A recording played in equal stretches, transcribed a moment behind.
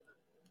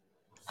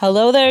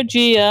Hello there,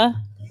 Gia.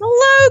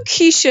 Hello,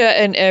 Keisha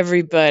and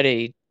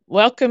everybody.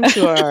 Welcome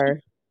to our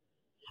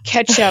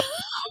catch up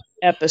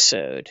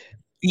episode.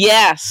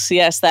 Yes,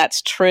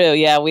 that's true.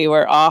 Yeah, we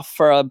were off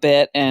for a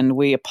bit and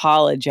we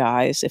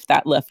apologize if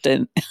that left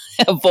a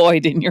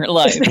void in your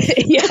life.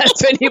 Yeah,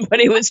 if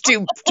anybody was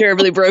too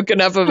terribly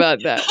broken up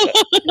about that.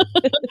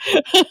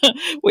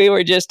 We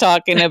were just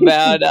talking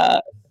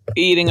about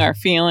eating our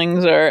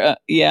feelings or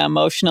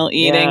emotional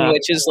eating,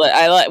 which is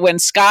I like when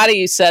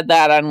Scotty said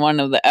that on one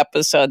of the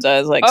episodes. I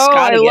was like,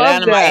 Scotty, get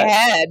out of my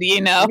head,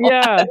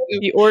 Yeah,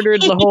 he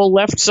ordered the whole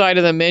left side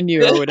of the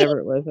menu or whatever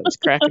it was. That was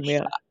cracking me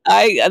up.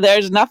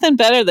 There's nothing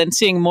better than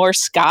seeing more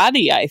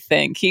Scotty. I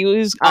think he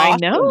was awesome I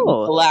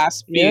know the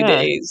last few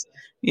days.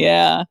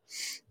 Yeah.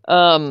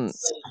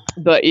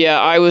 But yeah,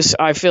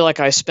 I feel like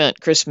I spent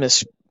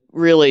Christmas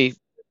really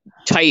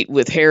tight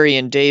with Harry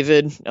and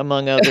David,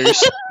 among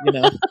others,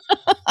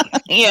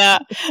 Yeah.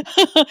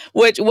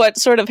 What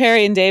sort of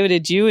Harry and David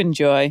did you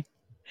enjoy?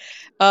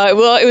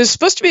 Well, it was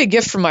supposed to be a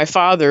gift from my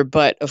father,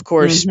 but of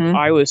course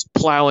I was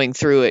plowing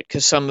through it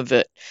because some of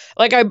it,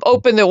 like I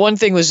opened the one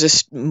thing was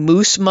this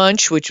moose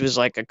munch, which was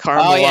like a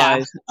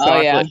caramelized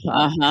chocolate.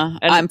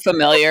 And I'm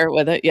familiar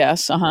with it.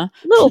 Yes.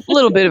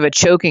 Little bit of a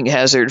choking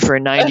hazard for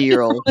a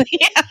 90-year-old.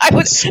 Yeah,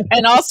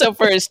 and also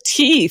for his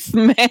teeth,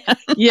 man.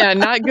 Yeah,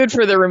 not good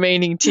for the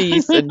remaining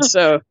teeth, and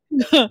so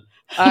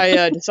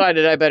I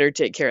decided I better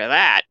take care of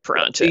that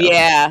pronto.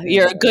 Yeah,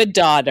 you're a good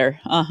daughter.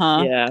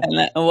 Yeah.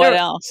 And what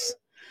else?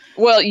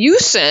 Well, you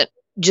sent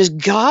just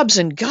gobs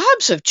and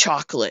gobs of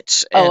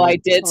chocolates. I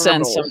did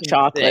send some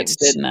chocolates,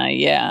 didn't I?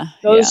 Yeah.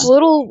 Those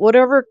little,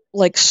 whatever,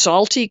 like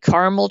salty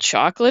caramel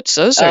chocolates,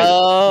 those are.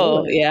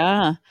 Oh,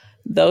 yeah.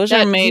 Those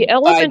are made. The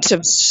element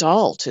of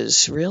salt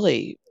is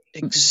really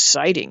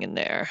exciting in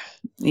there.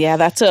 Yeah,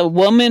 that's a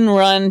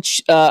woman-run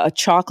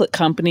chocolate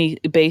company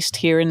based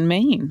here in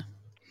Maine.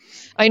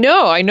 I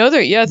know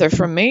they're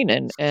from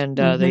Maine, and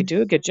they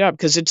do a good job,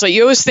 because it's like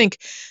you always think,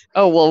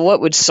 oh well, what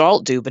would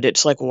salt do? But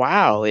it's like,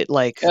 wow, it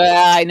like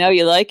I know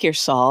you like your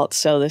salt,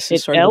 so this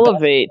is sort of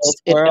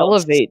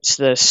elevates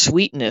the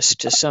sweetness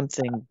to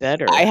something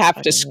better. I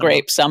have to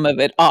scrape some of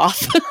it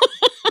off.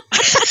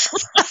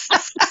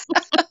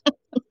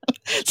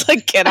 It's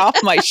like, get off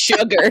my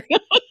sugar.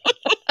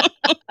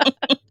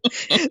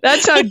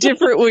 That's how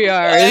different we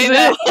are, isn't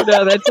it?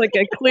 That's like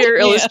a clear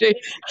illustration.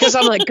 Because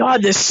I'm like,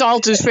 God, this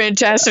salt is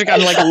fantastic.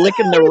 I'm like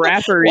licking the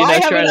wrapper. Why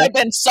haven't I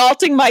been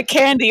salting my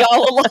candy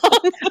all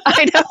along?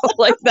 I know,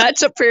 like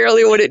that's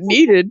apparently what it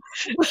needed.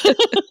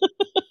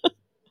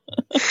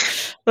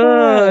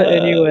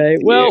 Anyway,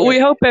 well, we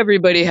hope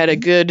everybody had a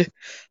good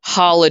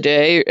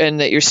holiday and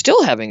that you're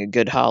still having a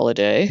good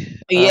holiday.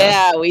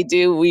 Yeah, we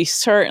do. We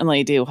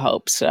certainly do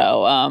hope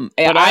so.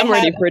 But I'm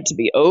ready for it to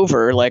be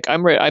over. Like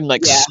I'm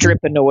like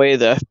stripping away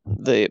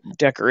the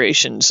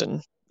decorations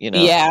and.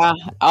 Yeah,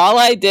 all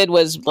I did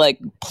was like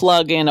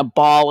plug in a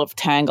ball of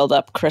tangled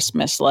up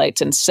Christmas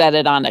lights and set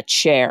it on a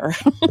chair.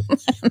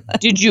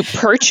 Did you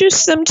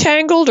purchase them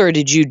tangled, or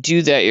did you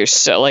do that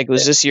yourself? Like,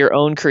 was this your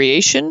own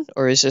creation,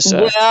 or is this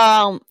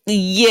Well,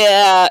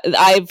 yeah,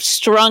 I've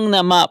strung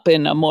them up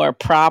in a more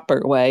proper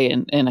way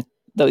in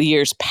the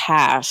years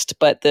past,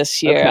 but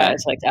this year I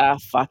was like,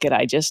 fuck it,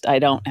 I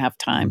don't have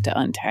time to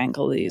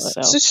untangle these.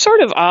 So it's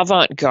sort of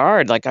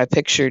avant-garde, like I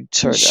pictured.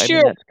 Sort of.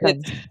 Sure,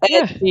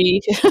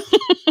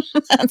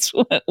 that's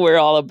what we're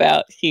all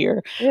about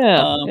here.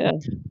 Yeah.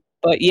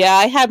 But yeah,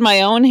 I had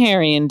my own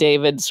Harry and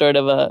David sort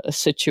of a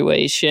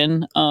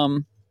situation.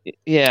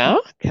 Yeah.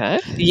 Okay.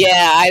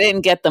 Yeah, I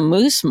didn't get the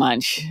moose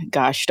munch.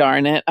 Gosh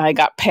darn it! I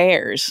got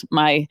pears.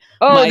 There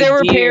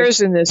were pears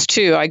in this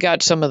too. I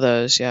got some of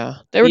those. Yeah,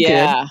 they were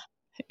good.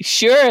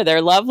 Sure,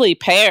 they're lovely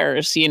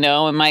pears,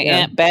 and my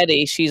Aunt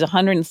Betty, she's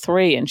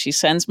 103 and she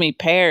sends me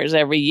pears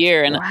every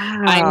year. And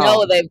I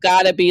know they've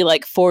got to be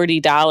like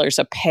 $40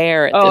 a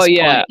pear at this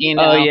point,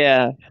 Oh,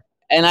 yeah.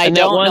 And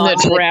don't one know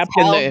that's wrapped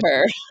in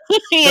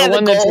the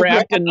one that's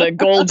wrapped in the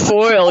gold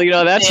foil,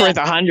 that's worth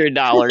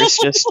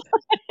 $100. Just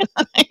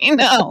I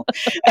know.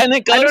 And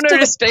it goes I don't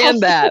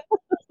understand that.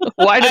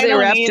 Why do they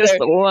wrap just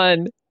the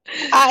one?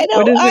 I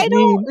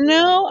don't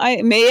know.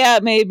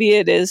 Maybe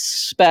it is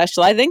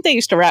special. I think they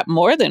used to wrap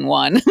more than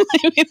one.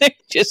 Maybe they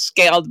just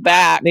scaled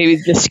back. Maybe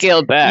just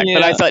scaled back. Yeah.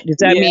 But I thought, does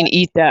that mean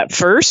eat that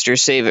first or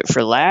save it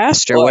for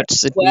last, or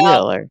what's the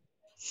deal? Or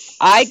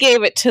I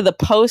gave it to the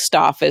post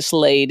office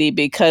lady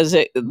because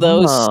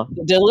those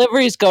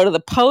deliveries go to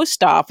the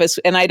post office,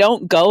 and I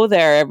don't go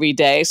there every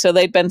day. So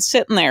they'd been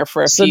sitting there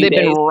for a few days. So they've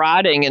been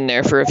rotting in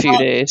there for a few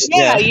days.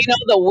 Yeah,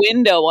 the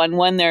window on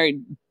when they're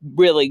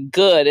really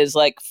good is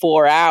like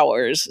 4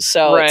 hours.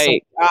 So it's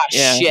like,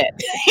 shit.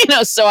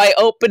 So I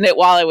opened it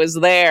while I was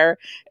there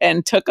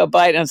and took a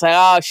bite, and I was like,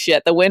 oh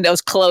shit, the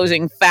window's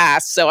closing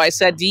fast. So I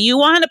said, do you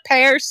want a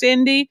pear,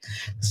 Cindy?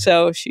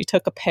 So she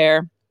took a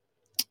pear.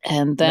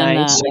 And then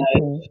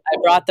I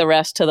brought the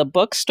rest to the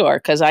bookstore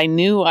because I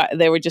knew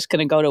they were just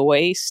going to go to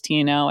waste,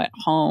 at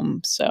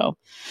home. So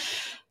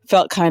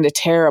felt kind of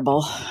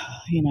terrible,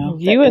 you know.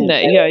 You and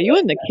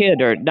the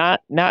kid are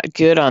not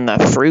good on the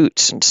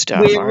fruits and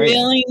stuff. We're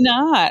really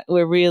not.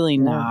 We're really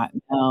not.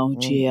 No,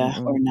 Gia,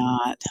 we're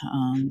not.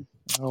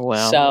 Oh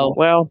well. So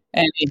well,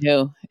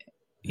 anywho,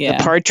 the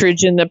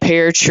partridge in the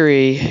pear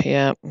tree.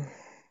 Yeah.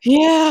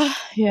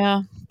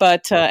 Yeah.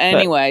 But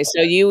anyway,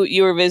 so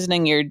you were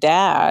visiting your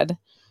dad.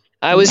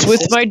 I was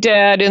with my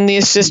dad in the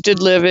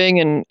assisted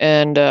living,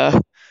 and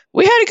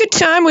we had a good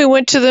time. We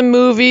went to the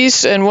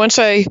movies, and once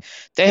they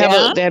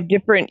have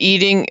different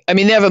eating. I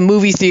mean, they have a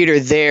movie theater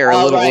there, a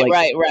little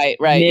right,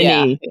 mini.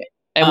 Yeah.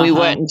 And we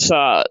went and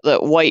saw the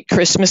White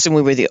Christmas, and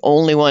we were the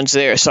only ones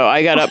there. So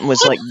I got up and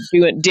was like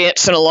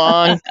dancing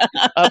along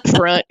up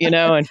front,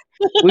 and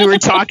we were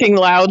talking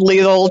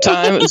loudly the whole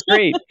time. It was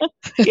great.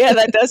 Yeah,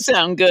 that does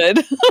sound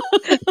good.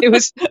 It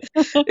was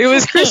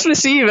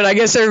Christmas Eve, and I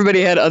guess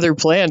everybody had other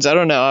plans. I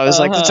don't know. I was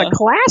like, it's a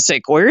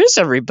classic. Where is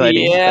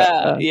everybody?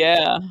 But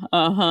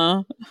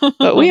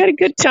we had a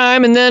good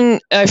time, and then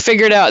I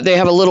figured out they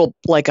have a little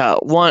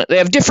they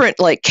have different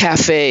like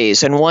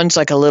cafes, and one's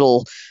like a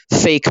little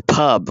fake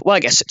pub. Well,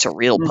 I guess it's a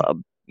real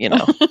pub,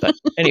 but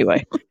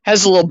anyway,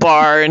 has a little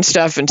bar and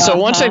stuff. And so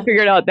once I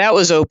figured out that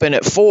was open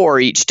at 4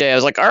 each day, I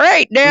was like, all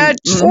right, Dad,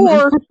 it's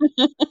 4.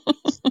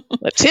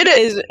 Let's hit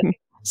it.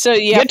 So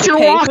you get your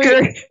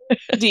walker.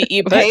 Do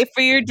you pay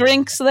for your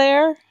drinks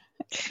there?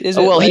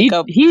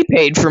 He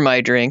paid for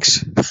my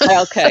drinks.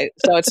 Okay,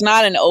 so it's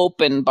not an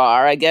open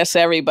bar. I guess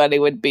everybody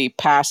would be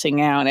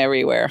passing out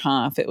everywhere,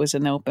 huh? If it was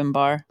an open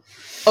bar.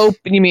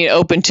 Open? You mean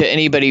open to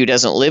anybody who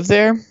doesn't live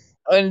there?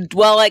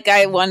 Well,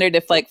 I wondered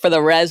if, for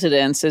the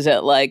residents, is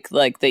it like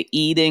the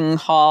eating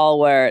hall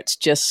where it's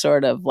just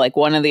sort of like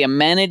one of the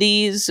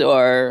amenities,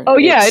 or? Oh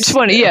yeah, it's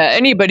funny. Yeah,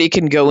 anybody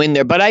can go in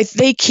there, but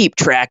they keep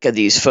track of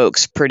these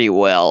folks pretty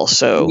well.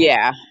 So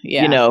yeah.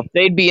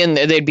 They'd be in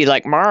there. They'd be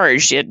like,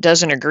 Marge, it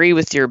doesn't agree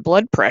with your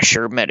blood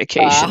pressure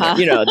medication.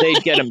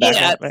 They'd get them back.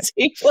 Yeah, it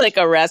seems like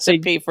a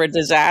recipe for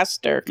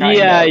disaster.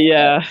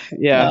 Yeah.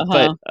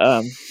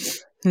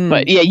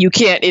 But yeah, you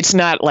can't. It's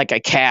not like a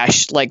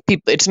cash. Like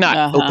people, it's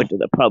not open to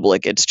the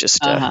public. It's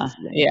just.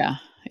 Yeah.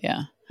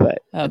 But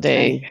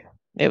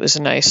it was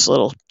a nice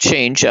little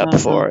change up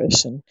for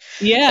us, and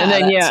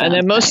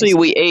then mostly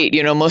we ate.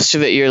 Most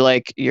of it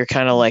you're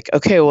kind of like,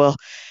 okay, well,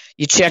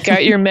 you check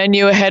out your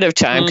menu ahead of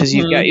time because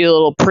you've got your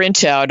little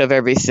printout of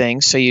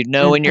everything, so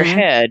in your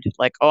head,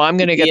 like, oh, I'm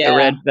going to get the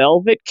red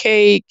velvet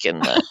cake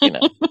and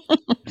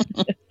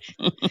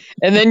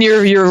and then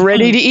you're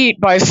ready to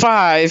eat by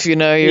 5.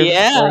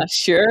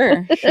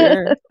 Sure.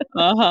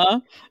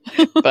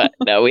 But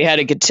no, we had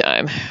a good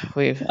time.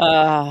 We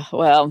bless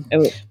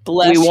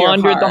we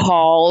wandered the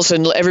halls,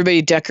 and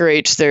everybody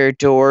decorates their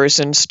doors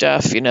and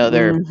stuff.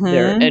 Their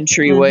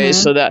entryways,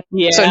 so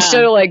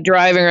instead of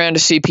driving around to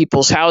see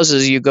people's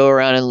houses, you go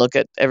around and look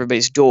at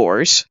everybody's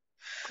doors.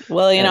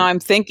 Well, I'm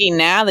thinking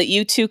now that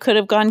you two could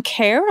have gone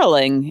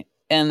caroling,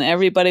 and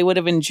everybody would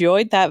have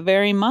enjoyed that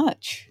very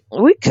much.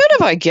 We could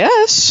have, I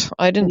guess.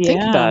 I didn't think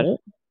about it,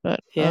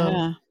 but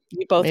you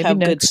both have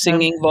good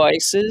singing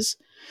voices.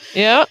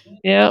 Yeah.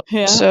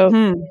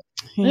 So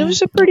it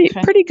was a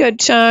pretty good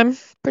time.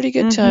 Pretty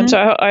good time.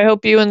 So I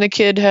hope you and the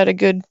kid had a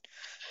good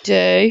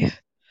day.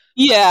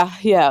 Yeah.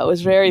 It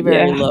was very,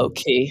 very low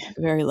key,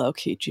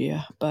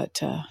 Gia.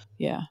 But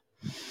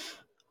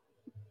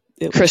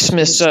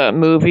Christmas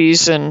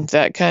movies and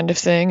that kind of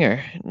thing,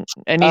 or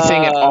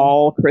anything at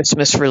all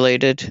Christmas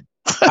related.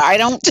 I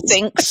don't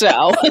think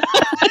so.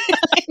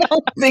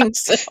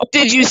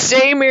 Did you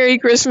say Merry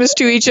Christmas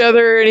to each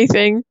other or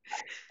anything?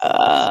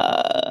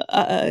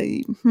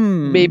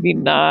 Maybe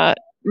not.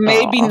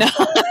 Maybe not.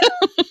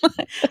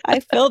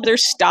 I filled her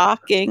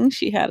stocking.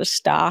 She had a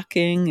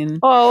stocking, and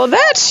well,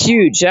 that's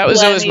huge. That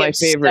was always my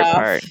favorite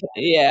part.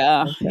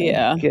 Yeah.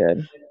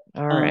 Good.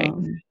 All right.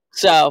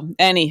 So,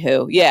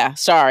 anywho,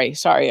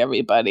 sorry,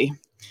 everybody.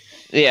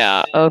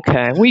 Yeah.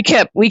 Okay. We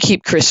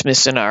keep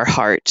Christmas in our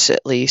hearts,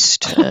 at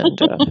least.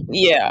 And,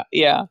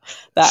 yeah,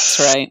 that's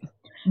right.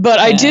 But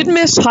I did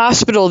miss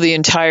hospital the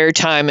entire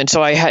time, and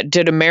so I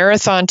did a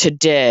marathon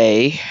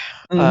today.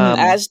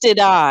 As did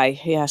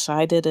I. Yes,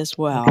 I did as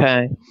well.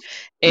 Okay.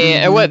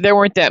 And there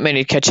weren't that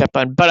many to catch up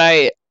on, but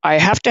I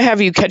have to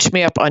have you catch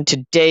me up on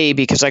today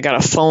because I got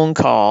a phone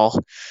call.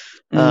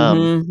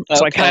 So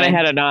I kind of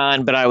had it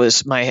on, but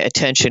my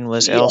attention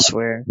was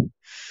elsewhere.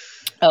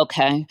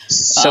 Okay.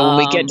 So when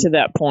we get to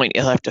that point,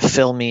 you'll have to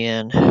fill me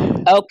in.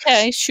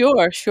 Okay,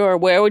 sure.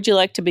 Where would you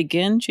like to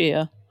begin,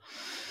 Gia?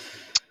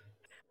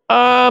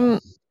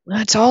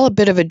 That's all a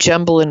bit of a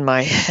jumble in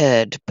my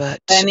head,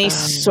 but any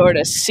sort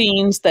of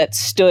scenes that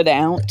stood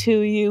out to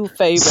you,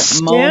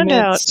 favorite moments?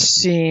 Standout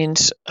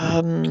scenes.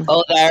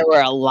 There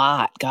were a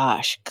lot.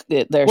 Gosh,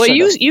 well,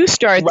 you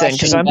start then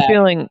because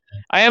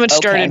I haven't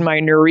started my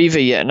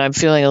Neuriva yet, and I'm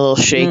feeling a little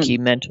shaky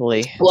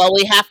mentally. Well,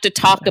 we have to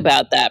talk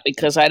about that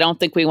because I don't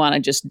think we want to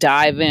just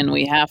dive in.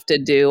 We have to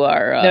do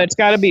our. No, it's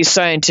got to be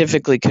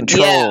scientifically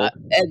controlled. Yeah,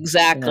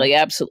 exactly.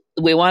 Absolutely.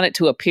 We want it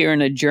to appear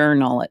in a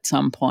journal at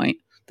some point.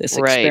 This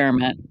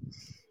experiment.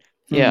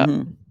 Yeah.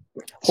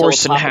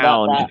 Horse and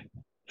hound.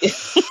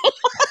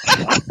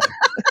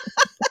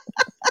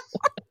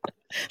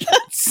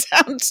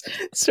 sounds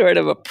sort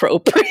of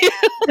appropriate.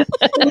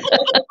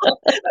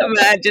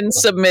 Imagine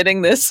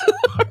submitting this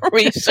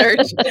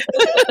research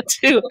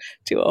to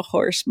a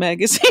horse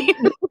magazine.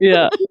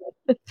 Yeah.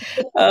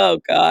 Oh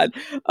God.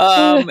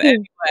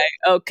 Anyway,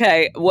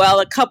 okay. Well,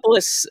 a couple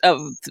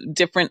of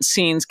different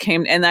scenes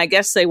came, and I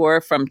guess they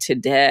were from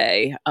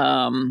today.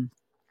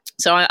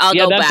 So I'll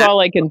go back. That's all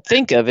I can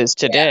think of is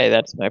today. Yeah.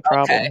 That's my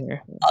problem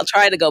here. I'll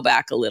try to go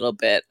back a little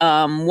bit.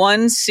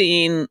 One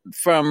scene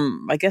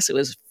from, I guess it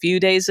was a few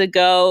days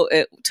ago,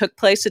 it took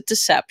place at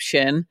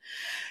Deception,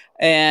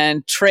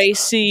 and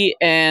Tracy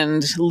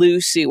and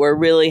Lucy were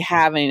really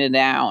having it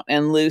out,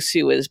 and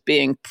Lucy was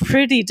being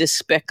pretty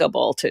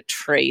despicable to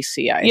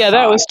Tracy.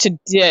 That was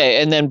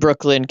today, and then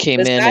Brooklyn came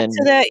in.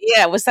 Today?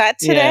 Yeah, was that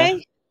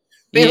today?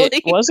 Yeah.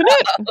 Really? Wasn't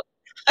it?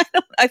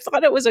 I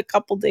thought it was a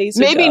couple days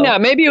ago. Maybe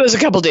not. Maybe it was a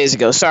couple days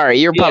ago. Sorry.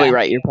 You're probably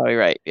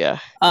right. Yeah.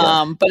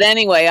 But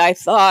anyway, I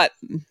thought,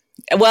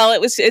 well,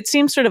 it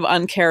seems sort of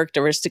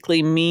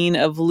uncharacteristically mean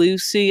of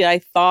Lucy, I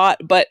thought,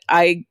 but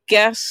I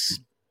guess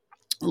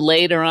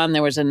later on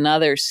there was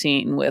another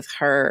scene with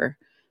her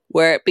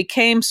where it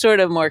became sort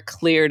of more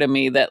clear to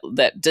me that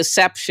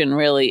Deception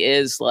really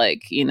is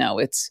like,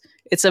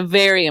 it's a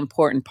very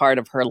important part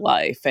of her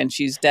life, and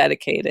she's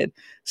dedicated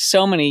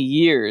so many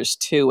years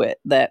to it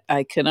that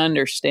I can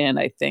understand,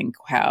 I think,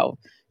 how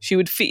she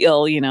would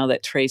feel,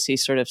 that Tracy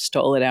sort of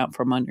stole it out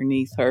from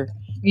underneath her.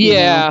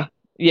 Yeah.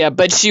 Yeah,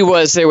 but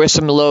there were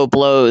some low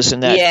blows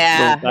in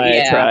that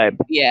diatribe.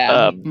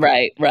 Yeah,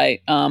 right.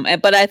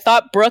 But I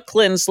thought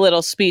Brooklyn's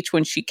little speech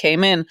when she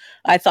came in,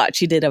 I thought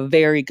she did a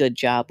very good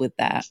job with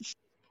that.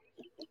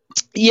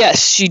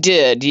 Yes, she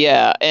did,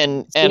 yeah.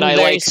 And I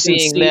like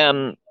seeing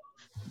them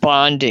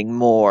bonding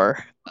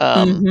more.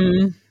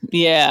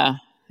 Yeah.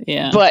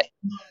 But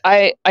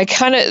I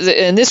kind of,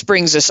 and this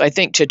brings us, I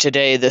think, to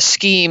today, the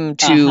scheme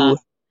to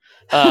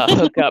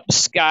hook up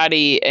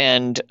Scotty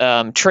and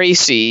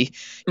Tracy,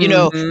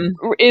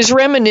 is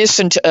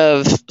reminiscent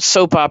of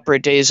soap opera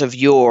days of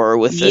yore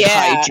with the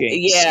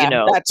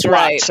hijinks, that's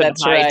right.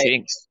 That's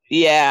hijinks.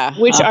 Yeah.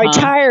 Which I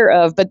tire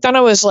of. But then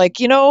I was like,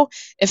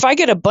 if I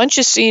get a bunch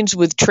of scenes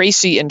with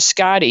Tracy and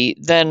Scotty,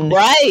 then.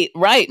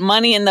 Right.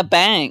 Money in the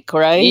bank,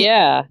 right?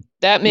 Yeah.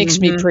 That makes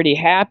me pretty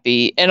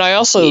happy. And I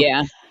also.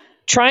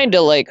 Trying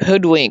to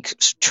hoodwink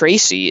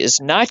Tracy is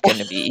not going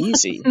to be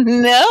easy.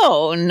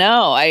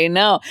 No, I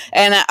know.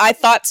 And I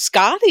thought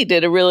Scotty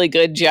did a really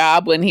good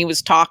job when he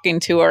was talking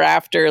to her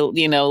after,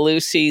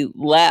 Lucy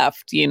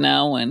left,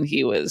 when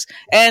he was,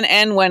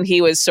 and when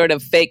he was sort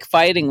of fake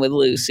fighting with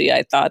Lucy.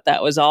 I thought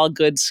that was all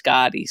good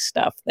Scotty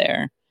stuff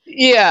there.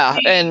 Yeah.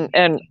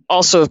 And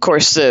also, of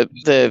course,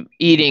 the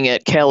eating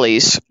at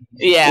Kelly's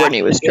when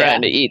he was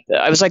trying to eat.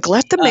 I was like,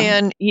 let the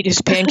man eat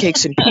his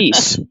pancakes in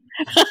peace.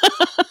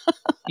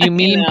 You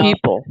mean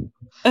people.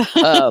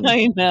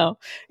 I know.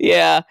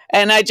 Yeah.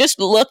 And I just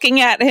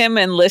looking at him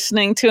and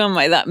listening to him,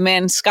 I thought,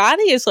 man,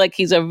 Scotty is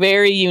he's a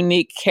very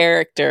unique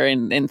character,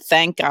 and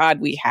thank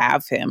God we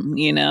have him,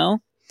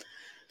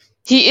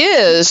 He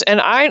is.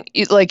 And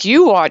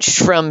you watched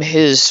from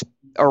his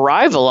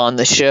arrival on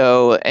the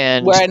show,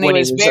 and when he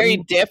was very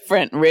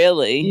different,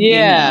 really.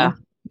 Yeah.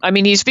 I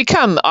mean, he's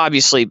become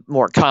obviously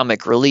more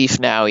comic relief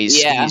now.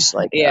 He's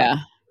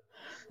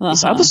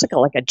He's almost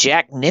like a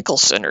Jack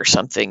Nicholson or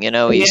something,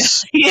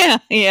 He's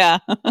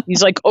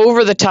he's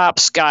over the top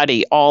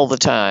Scotty all the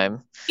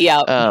time.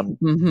 Yeah.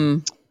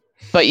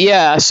 But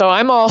yeah, so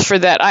I'm all for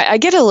that. I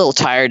get a little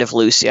tired of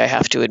Lucy, I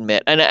have to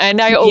admit, and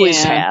I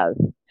always have.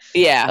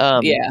 Yeah.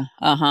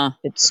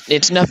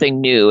 It's nothing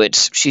new.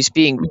 She's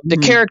being the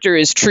character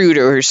is true to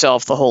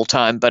herself the whole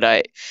time, but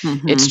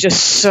it's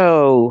just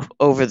so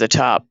over the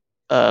top.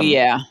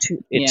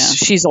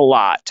 She's a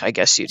lot, I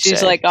guess you'd say.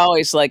 She's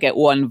always at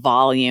one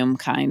volume,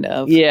 kind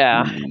of.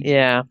 Yeah.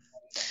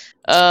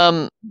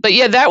 But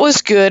yeah, that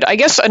was good. I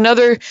guess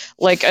another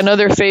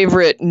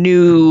favorite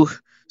new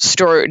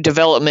story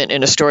development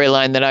in a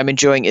storyline that I'm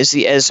enjoying is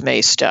the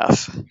Esme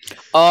stuff.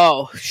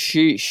 Oh,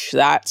 sheesh,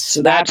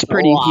 that's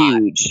pretty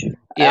huge.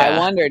 Yeah, I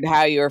wondered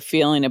how you were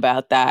feeling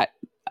about that.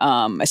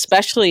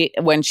 Especially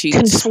when she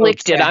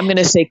conflicted. I'm going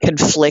to say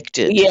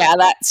conflicted. Yeah,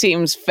 that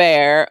seems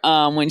fair.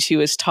 When she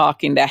was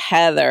talking to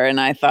Heather, and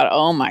I thought,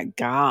 oh my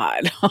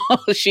God,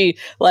 she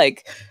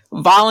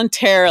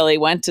voluntarily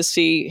went to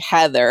see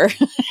Heather,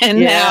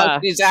 and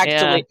now she's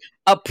actually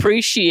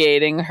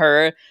appreciating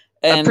her.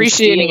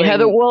 Appreciating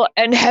Heather. Well,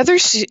 and Heather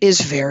is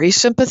very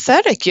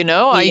sympathetic,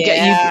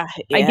 I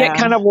get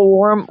kind of a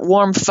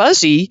warm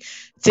fuzzy.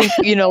 Think,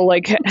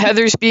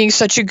 Heather's being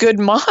such a good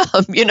mom,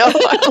 I'm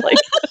like.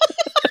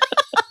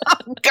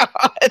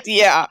 God,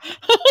 yeah.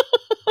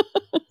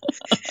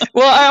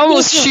 Well, I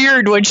almost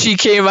cheered when she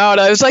came out.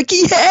 I was like, "Yay,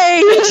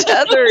 it's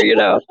Heather!"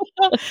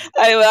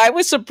 I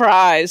was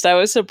surprised. I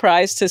was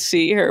surprised to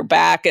see her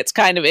back. It's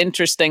kind of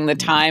interesting the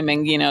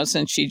timing,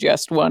 since she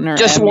just won her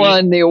Emmy.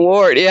 Won the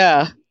award.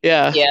 Yeah.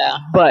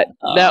 But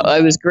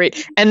that was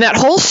great, and that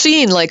whole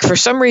scene, for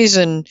some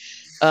reason.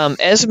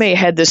 Esme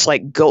had this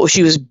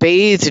she was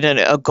bathed in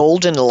a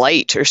golden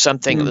light or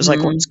something. It was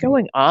what's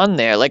going on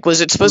there?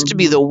 Was it supposed to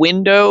be the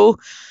window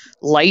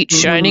light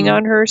shining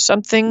on her or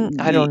something.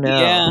 I don't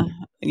know.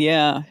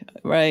 Yeah.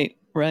 Right.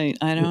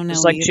 I don't know.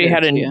 It's like she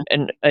had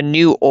a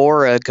new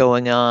aura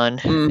going on.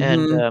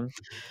 And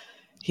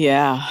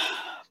yeah.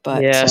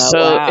 But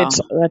so wow.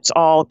 that's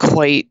all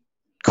quite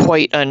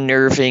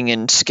unnerving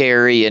and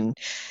scary, and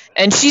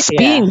she's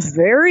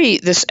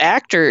this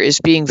actor is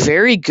being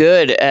very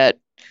good at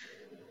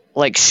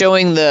like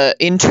showing the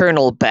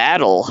internal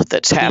battle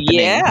that's happening.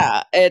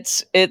 Yeah,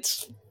 it's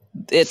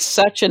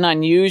such an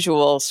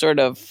unusual sort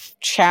of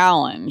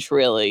challenge,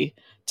 really,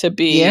 to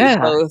be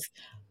both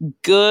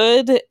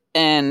good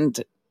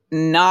and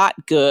not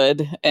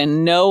good,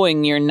 and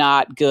knowing you're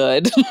not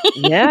good.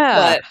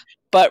 Yeah.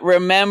 but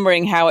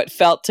remembering how it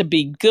felt to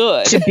be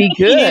good. To be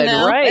good,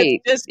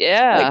 right. It's just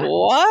like,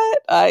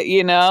 what?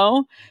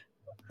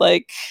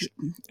 Like,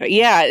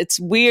 yeah, it's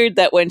weird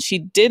that when she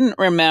didn't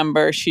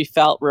remember, she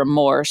felt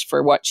remorse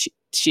for what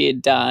she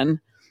had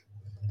done.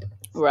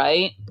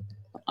 Right?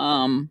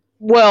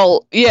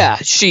 Well, yeah,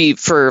 I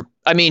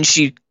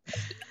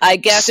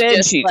guess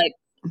just like,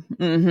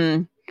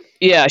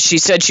 yeah, she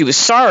said she was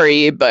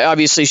sorry, but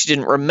obviously she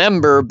didn't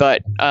remember.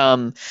 But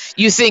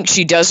you think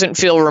she doesn't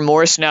feel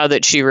remorse now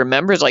that she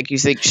remembers? Like, you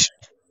think?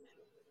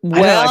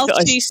 I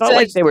felt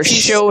like they were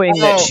showing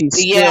that she's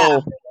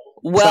still.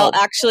 Well,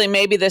 actually,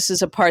 maybe this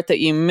is a part that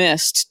you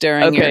missed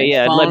during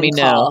your phone let me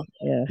call. know.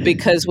 Yeah.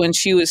 Because when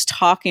she was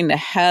talking to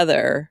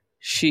Heather,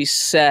 she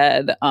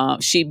said,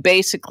 she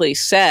basically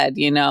said,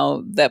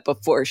 that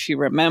before she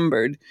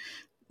remembered,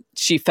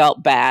 she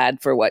felt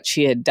bad for what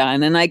she had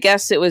done. And I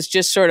guess it was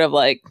just sort of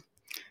like,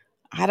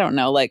 I don't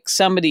know, like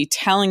somebody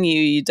telling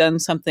you done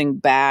something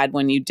bad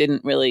when you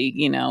didn't really,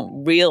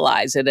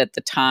 realize it at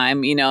the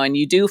time, and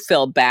you do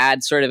feel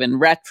bad sort of in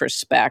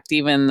retrospect,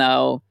 even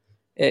though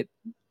it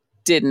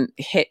didn't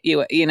hit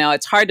you.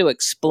 It's hard to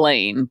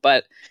explain,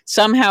 but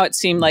somehow it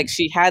seemed like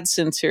she had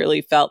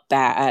sincerely felt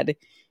bad,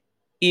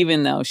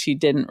 even though she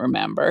didn't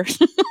remember.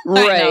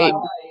 Right.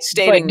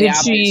 Stating the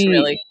obvious,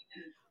 really.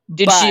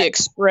 Did she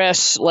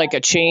express like a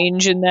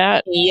change in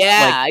that?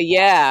 Yeah,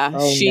 yeah.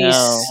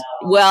 Oh,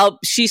 Well,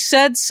 she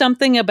said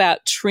something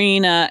about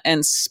Trina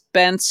and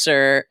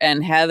Spencer,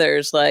 and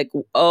Heather's like,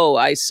 "Oh,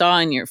 I saw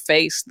in your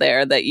face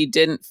there that you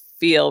didn't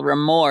feel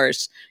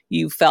remorse.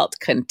 You felt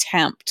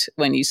contempt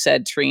when you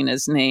said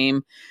Trina's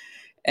name."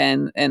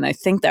 And I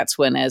think that's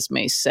when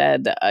Esme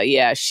said,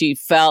 she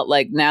felt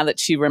like now that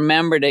she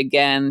remembered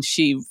again,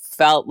 she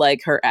felt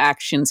like her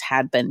actions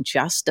had been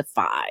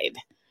justified.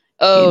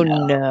 Oh,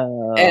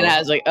 no. And I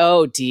was like,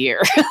 oh,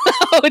 dear.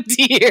 Oh,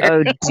 dear.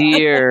 Oh,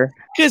 dear.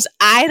 Because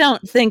I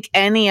don't think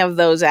any of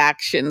those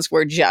actions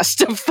were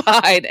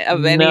justified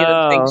of any of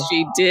the things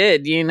she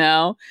did,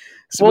 So,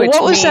 well,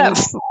 what was that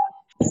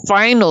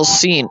final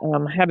scene?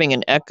 I'm having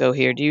an echo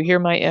here. Do you hear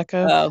my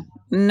echo? Oh,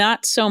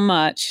 not so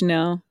much,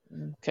 no.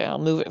 Okay, I'll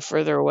move it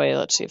further away.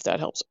 Let's see if that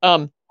helps.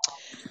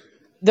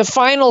 The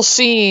final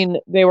scene,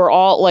 they were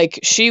all like,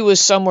 she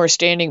was somewhere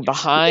standing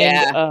behind.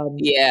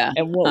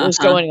 And what was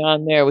going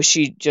on there? Was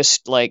she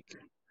just like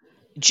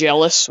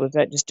jealous? Was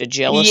that just a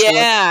jealous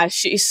look?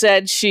 She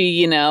said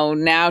she,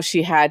 now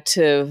she had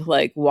to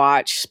like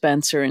watch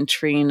Spencer and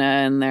Trina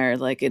and their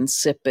like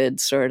insipid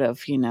sort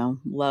of,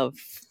 love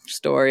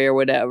story or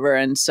whatever.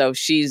 And so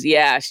she's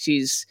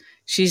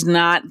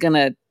not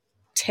gonna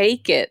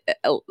take it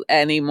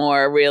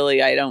anymore,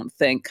 really, I don't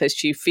think, because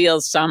she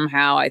feels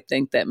somehow, I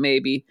think, that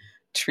maybe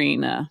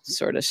Trina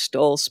sort of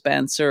stole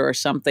Spencer or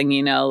something,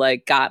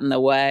 like got in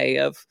the way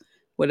of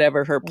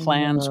whatever her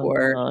plans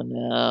were. Oh,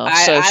 no.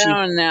 I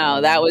don't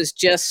know. That was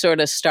just sort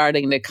of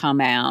starting to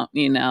come out,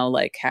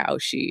 like how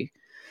she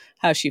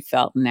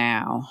felt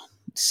now.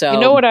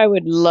 So, what I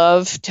would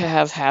love to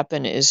have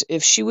happen is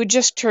if she would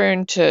just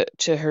turn to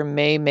her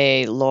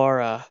May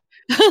Laura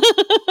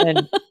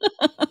and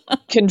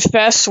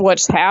confess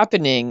what's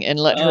happening and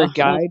let her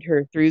guide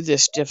her through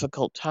this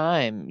difficult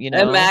time,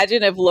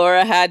 Imagine if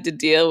Laura had to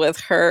deal with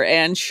her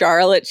and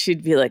Charlotte.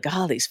 She'd be like,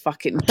 oh, these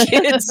fucking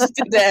kids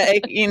today,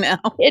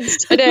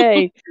 Kids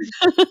today.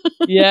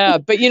 Yeah,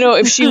 but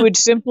if she would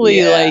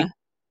simply like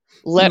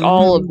let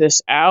all of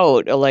this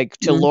out, like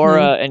to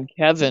Laura and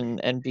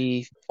Kevin, and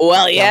be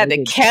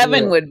to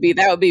Kevin would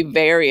be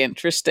very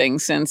interesting,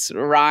 since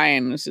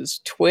Ryan was his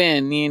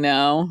twin, I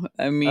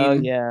mean,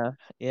 oh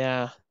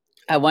yeah.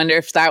 I wonder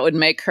if that would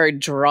make her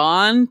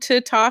drawn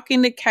to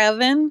talking to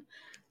Kevin.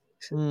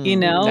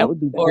 That would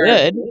be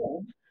good.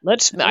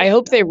 I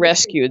hope they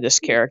rescue this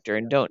character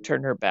and don't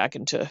turn her back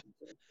into.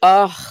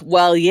 Oh,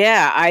 well,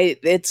 yeah.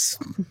 That's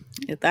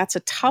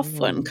a tough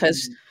one,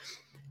 because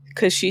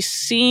she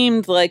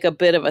seemed like a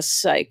bit of a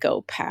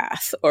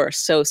psychopath or a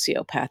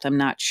sociopath. I'm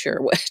not sure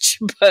which,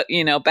 but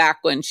back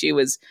when she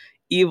was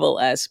evil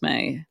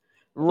Esme.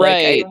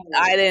 Right. Like,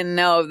 I didn't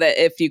know that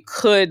if you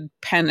could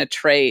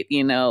penetrate,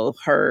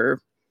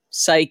 her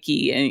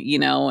psyche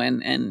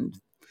and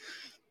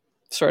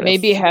sort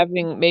maybe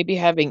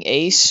having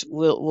Ace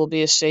will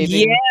be a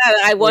saving. Yeah,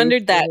 I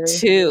wondered that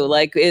too.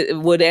 Like,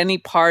 would any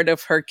part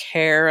of her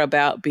care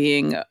about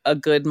being a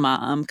good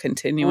mom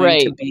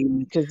continuing to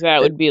be? Because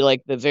that would be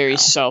like the very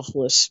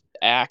selfless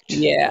act.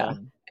 Yeah.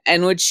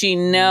 And would she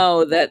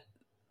know that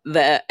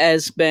the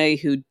Esme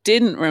who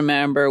didn't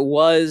remember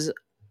was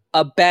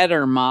a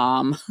better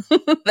mom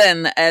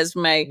than the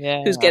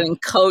Esme who's getting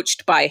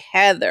coached by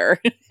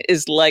Heather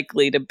is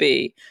likely to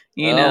be,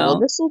 Well,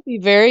 this will be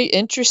very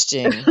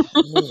interesting.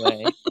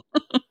 Anyway.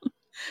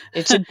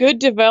 It's a good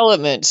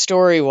development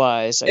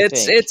story-wise, I think.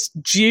 It's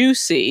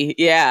juicy.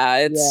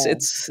 Yeah,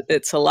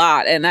 it's a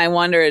lot. And I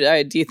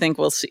wonder, do you think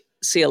we'll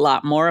see a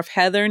lot more of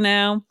Heather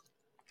now?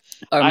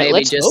 Or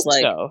maybe just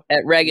like so.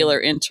 At regular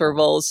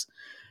intervals?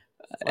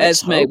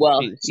 Esme,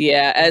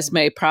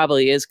 Esme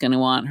probably is going to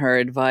want her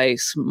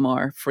advice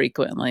more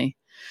frequently.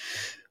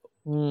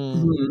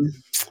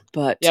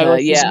 But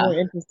she's more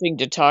interesting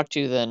to talk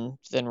to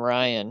than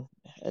Ryan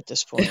at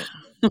this point.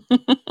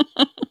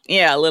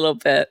 Yeah, a little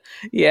bit.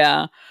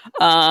 Yeah.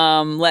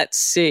 Let's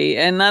see.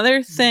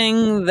 Another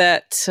thing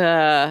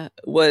that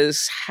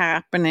was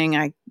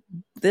happening,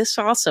 this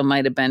also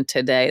might have been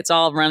today. It's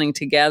all running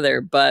together,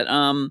 but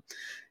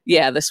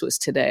this was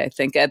today, I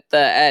think, at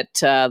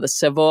the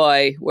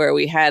Savoy, where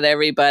we had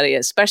everybody,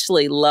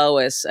 especially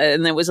Lois,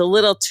 and there was a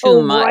little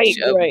too much.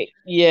 Right.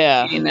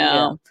 Yeah.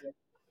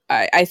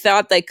 I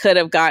thought they could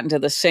have gotten to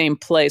the same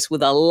place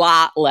with a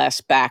lot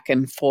less back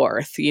and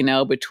forth,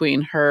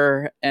 between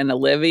her and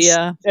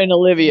Olivia.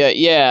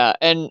 Yeah.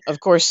 And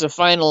of course, the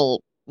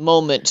final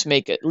moment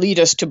to lead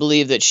us to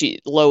believe that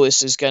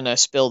Lois is going to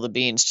spill the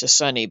beans to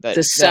Sonny, but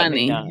that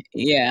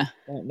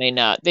may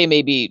not. They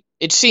may be.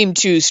 It seemed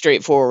too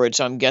straightforward,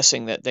 so I'm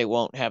guessing that they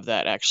won't have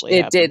that actually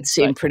happen. It did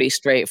seem pretty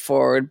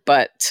straightforward,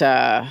 but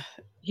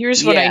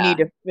here's what I need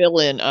to fill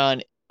in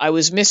on. I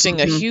was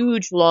missing a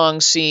huge long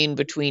scene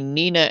between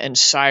Nina and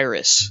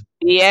Cyrus.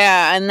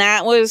 Yeah, and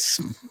that was,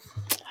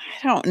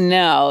 I don't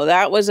know,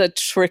 that was a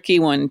tricky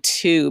one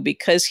too,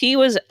 because he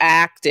was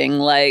acting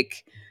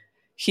like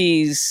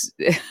he's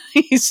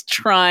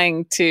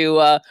trying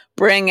to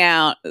bring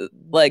out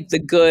like the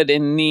good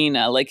in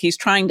Nina, like he's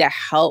trying to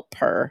help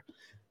her,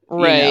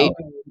 right?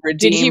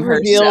 Redeem Did he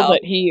herself.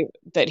 reveal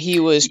that he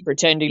was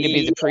pretending to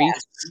be the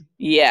priest?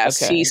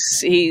 Yes, okay.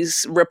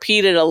 He's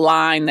repeated a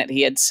line that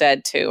he had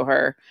said to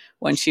her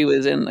when she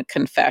was in the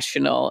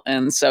confessional,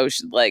 and so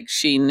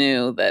she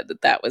knew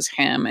that was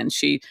him, and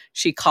she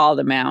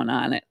called him out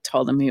on it,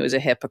 told him he was a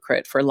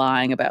hypocrite for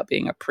lying about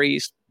being a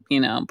priest,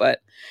 but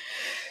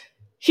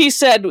he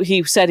said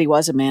he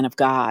was a man of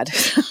God.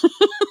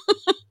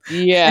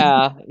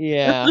 Yeah,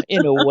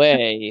 in a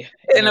way.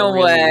 In a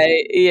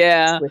way,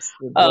 yeah.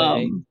 Twisted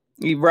way.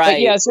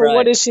 Right. But so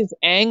what is his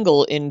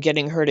angle in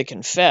getting her to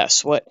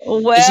confess?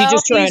 Is he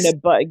just trying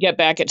to get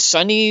back at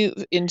Sonny,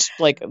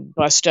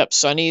 bust up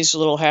Sonny's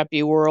little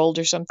happy world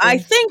or something? I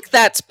think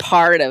that's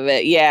part of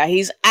it. Yeah,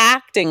 he's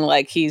acting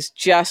like he's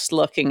just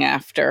looking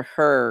after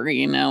her,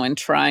 and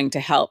trying to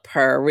help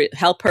her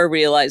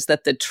realize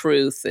that the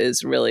truth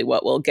is really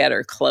what will get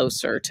her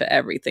closer to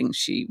everything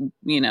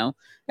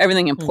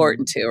everything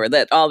important to her,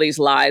 that all these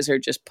lies are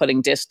just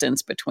putting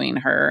distance between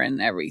her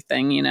and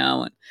everything,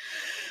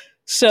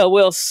 So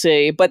we'll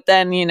see. But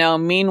then,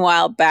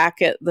 meanwhile,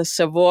 back at the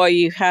Savoy,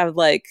 you have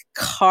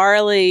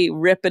Carly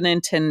ripping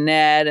into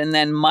Ned and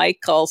then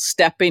Michael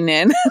stepping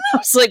in. I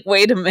was like,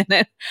 wait a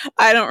minute.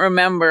 I don't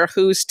remember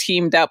who's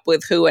teamed up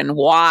with who and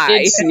why.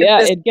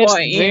 It gets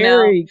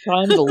very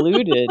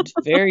convoluted,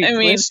 very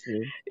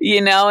twisted.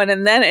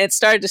 And then it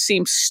started to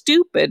seem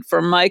stupid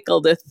for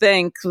Michael to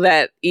think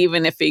that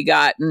even if he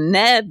got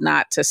Ned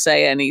not to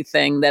say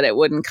anything, that it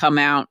wouldn't come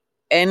out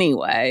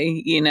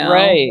anyway,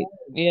 Right.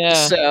 Yeah.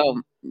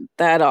 So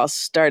that all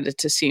started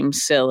to seem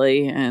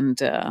silly, and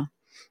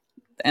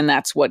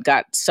that's what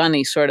got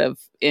Sonny sort of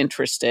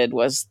interested,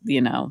 was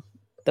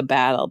the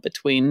battle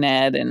between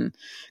Ned and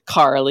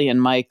Carly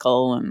and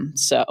Michael, and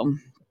so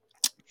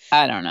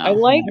I don't know.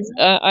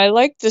 I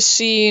liked the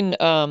scene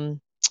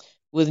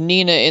with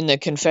Nina in the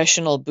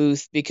confessional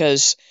booth,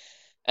 because,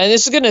 and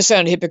this is going to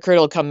sound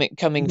hypocritical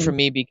coming from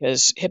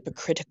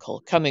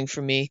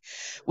me,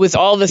 with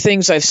all the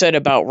things I've said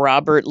about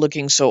Robert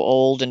looking so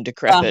old and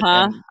decrepit.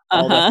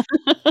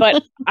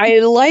 But I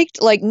liked,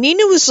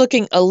 Nina was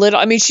looking a little,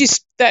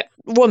 that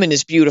woman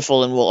is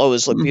beautiful and will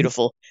always look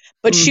beautiful,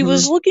 but she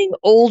was looking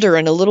older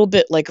and a little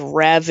bit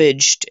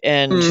ravaged,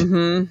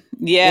 and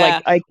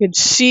I could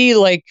see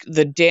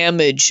the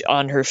damage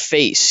on her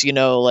face,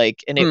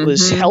 and it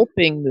was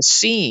helping the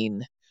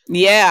scene.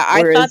 Yeah,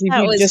 I thought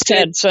that was just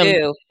had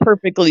some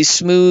perfectly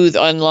smooth,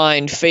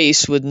 unlined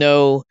face with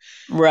no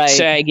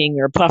sagging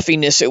or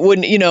puffiness. It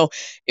wouldn't,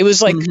 it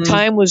was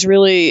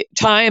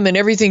time and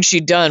everything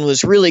she'd done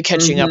was really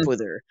catching up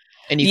with her.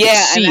 And you could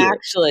see and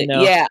actually,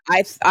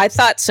 I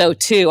thought so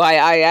too.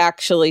 I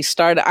actually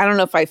started, I don't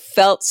know if I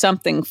felt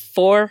something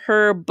for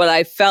her, but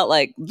I felt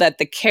that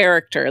the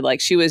character,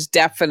 she was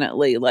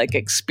definitely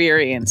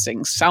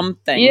experiencing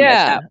something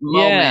at that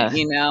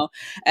moment,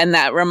 and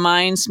that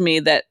reminds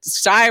me that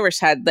Cyrus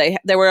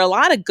there were a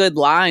lot of good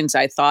lines,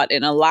 I thought,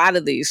 in a lot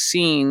of these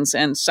scenes,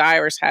 and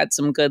Cyrus had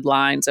some good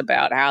lines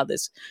about how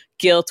this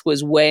guilt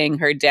was weighing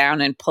her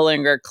down and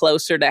pulling her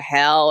closer to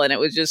hell. And it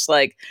was just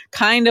like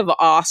kind of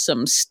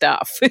awesome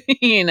stuff,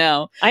 you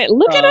know.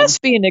 Look at us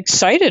being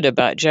excited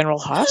about General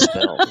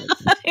Hospital.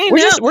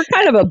 We're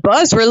kind of a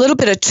buzz. We're a little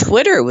bit of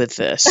Twitter with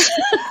this.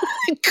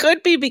 It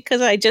could be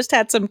because I just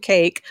had some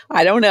cake.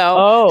 I don't know.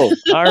 Oh,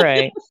 all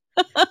right.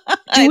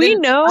 Do we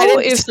know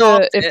if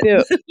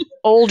the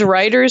old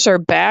writers are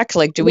back?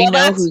 Like, do we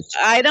know who's...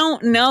 I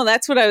don't know.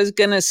 That's what I was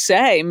going to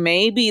say.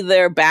 Maybe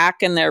they're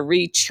back and they're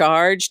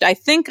recharged. I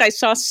think I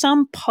saw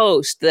some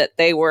post that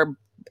they were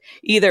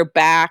either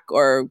back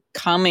or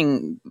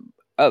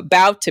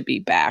about to be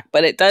back,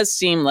 but it does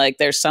seem like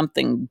there's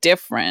something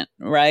different,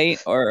 right?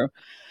 Or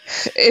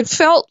it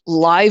felt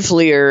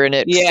livelier, and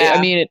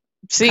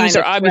things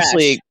are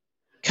obviously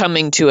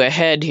coming to a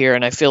head here,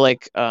 and I feel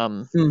like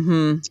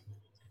the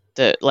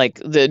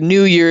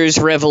New Year's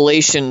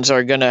revelations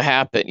are going to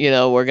happen. You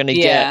know, we're going to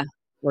get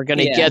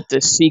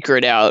the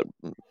secret out.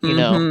 You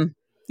know,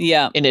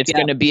 and it's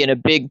going to be in a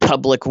big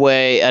public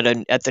way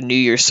at the New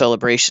Year's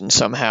celebration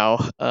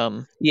somehow.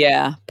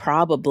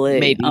 Probably.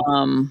 Maybe. I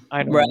don't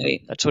know.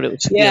 That's what it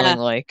was feeling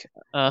like.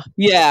 I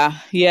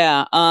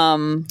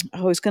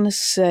was going to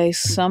say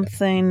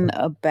something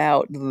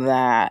about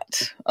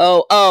that.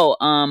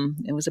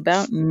 It was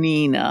about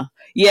Nina.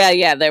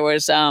 Yeah. There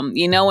was,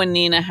 when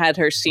Nina had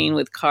her scene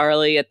with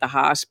Carly at the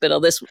hospital,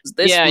 this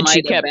and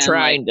she kept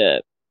trying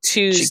to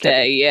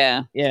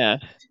Tuesday. Yeah.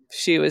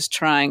 She was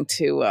trying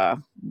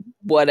to,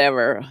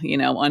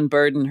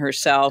 unburden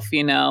herself,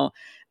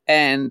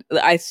 and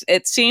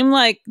it seemed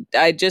like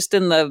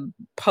in the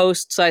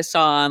posts I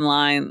saw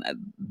online,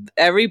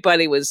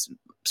 everybody was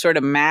sort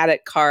of mad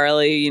at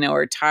Carly,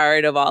 or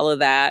tired of all of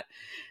that.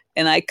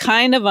 And I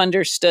kind of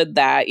understood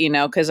that,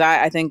 because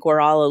I think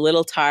we're all a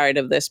little tired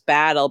of this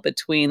battle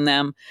between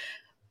them.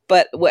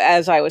 But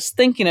as I was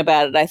thinking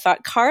about it, I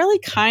thought Carly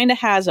kind of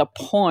has a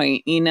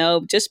point,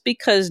 just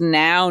because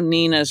now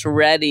Nina's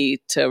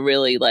ready to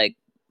really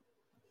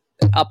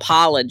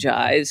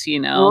apologize,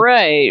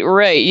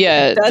 Right.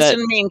 Yeah. It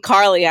doesn't mean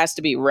Carly has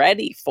to be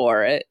ready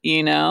for it,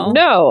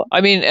 No,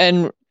 I mean,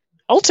 and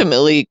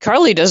ultimately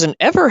Carly doesn't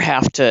ever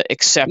have to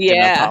accept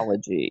an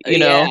apology,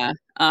 Yeah.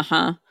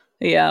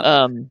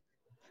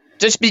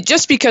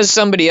 Just because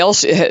somebody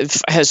else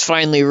has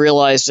finally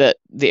realized that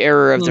the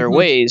error of their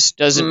ways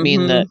doesn't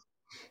mean that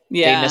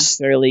they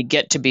necessarily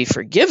get to be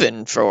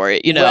forgiven for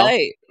it,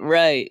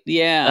 Right.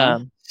 Yeah.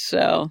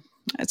 So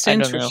that's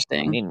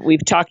interesting. I mean,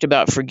 we've talked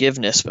about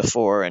forgiveness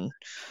before, and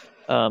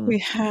we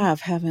have,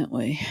 haven't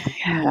we? We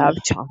have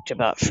talked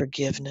about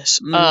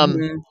forgiveness.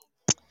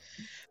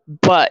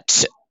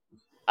 But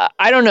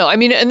I don't know. I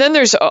mean, and then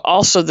there's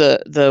also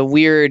the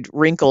weird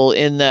wrinkle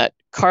in that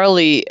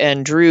Carly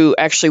and Drew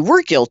actually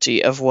were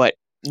guilty of what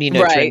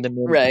Nina turned them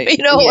in. Right.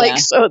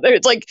 So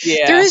there's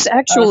there is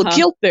actual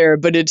guilt there,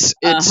 but it's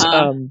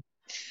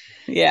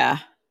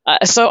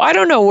so I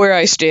don't know where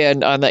I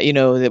stand on that,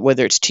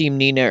 whether it's Team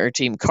Nina or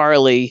Team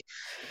Carly,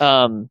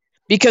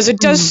 because it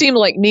does seem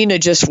like Nina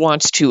just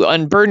wants to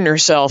unburden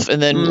herself and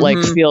then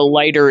feel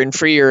lighter and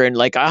freer and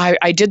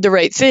I did the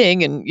right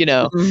thing, and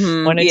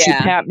why don't you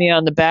pat me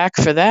on the back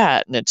for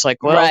that? And it's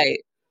like, well, right.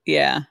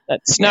 Yeah.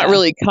 That's not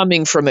really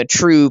coming from a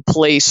true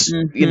place,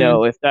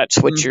 if that's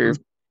what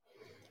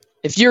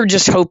if you're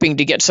just hoping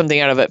to get something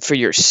out of it for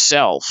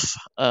yourself.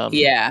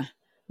 Right.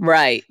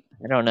 I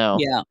don't know.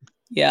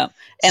 Yeah.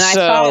 And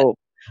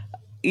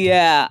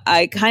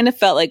I kind of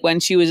felt like when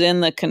she was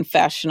in the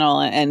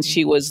confessional and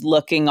she was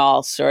looking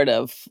all sort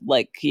of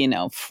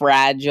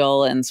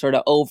fragile and sort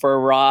of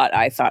overwrought,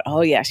 I thought,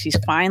 oh yeah, she's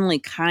finally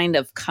kind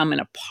of coming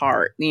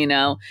apart,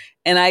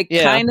 and I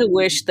kind of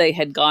wish they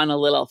had gone a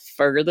little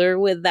further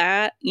with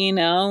that,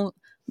 not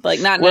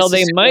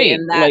necessarily they might,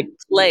 in that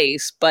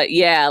place, but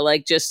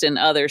just in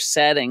other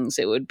settings,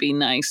 it would be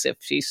nice if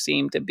she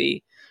seemed to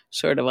be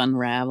sort of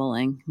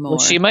unraveling more. Well,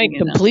 she might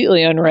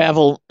completely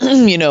unravel,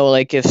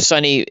 if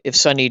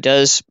Sonny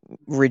does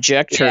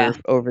reject her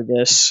over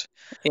this.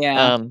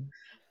 Yeah.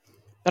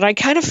 But I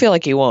kind of feel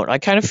like he won't. I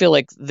kind of feel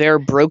like their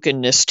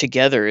brokenness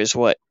together is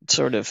what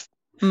sort of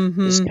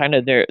is kind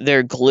of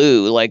their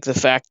glue. Like the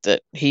fact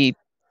that he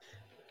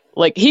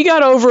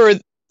got over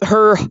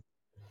her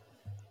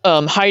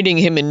hiding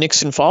him in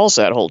Nixon Falls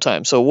that whole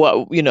time. So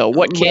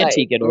what can't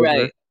he get over?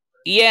 Right.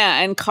 Yeah,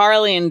 and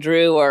Carly and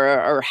Drew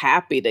are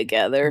happy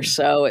together,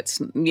 so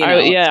it's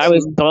I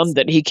was bummed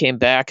that he came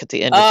back at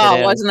the end of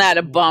today. Oh, wasn't that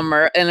a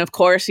bummer? And of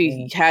course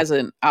he has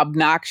an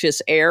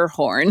obnoxious air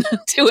horn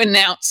to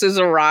announce his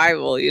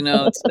arrival,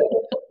 it's like,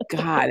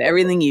 God,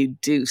 everything you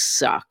do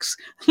sucks.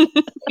 That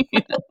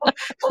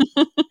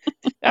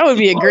would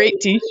be a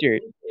great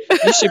t-shirt.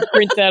 You should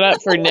print that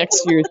up for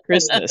next year's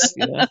Christmas,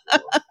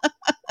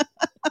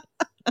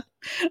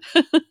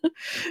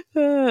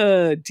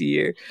 Oh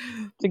dear.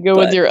 To go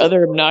with your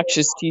other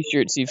obnoxious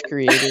t-shirts you've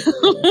created.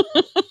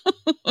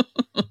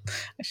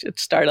 I should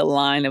start a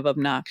line of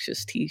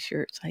obnoxious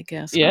t-shirts, I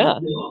guess. Yeah.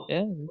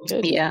 Yeah.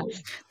 Good. Yeah.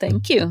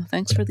 Thank you.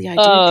 Thanks for the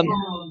idea.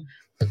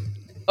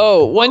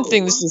 One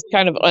thing, this is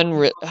kind of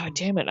unreal. Oh,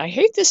 damn it. I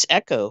hate this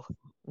echo.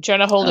 I'm trying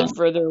to hold it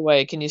further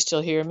away. Can you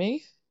still hear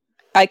me?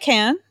 I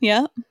can.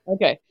 Yeah.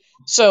 Okay.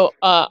 So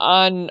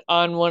on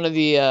one of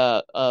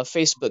the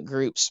Facebook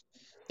groups,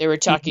 they were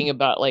talking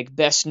about like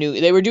best new.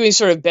 They were doing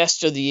sort of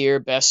best of the year,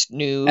 best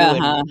new,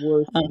 and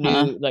worst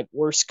new. Like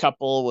worst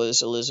couple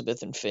was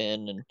Elizabeth and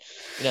Finn, and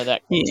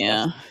that kind of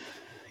stuff.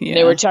 Yeah. And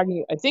they were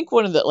talking. I think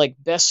one of the like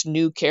best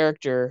new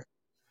character.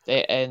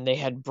 They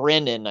had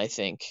Brennan, I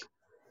think.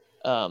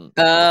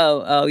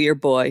 Oh, your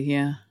boy,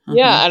 yeah.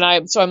 Yeah, and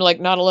I'm like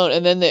not alone.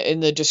 And then in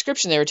the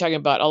description they were talking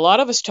about a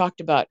lot of us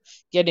talked about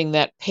getting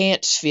that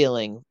pants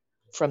feeling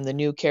from the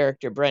new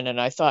character Brennan.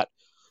 I thought,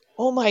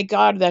 oh my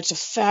God, that's a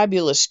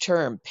fabulous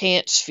term,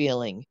 pants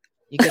feeling.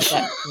 You get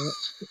that.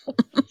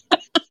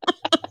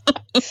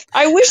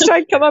 I wish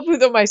I'd come up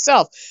with it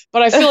myself,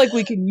 but I feel like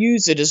we can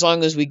use it as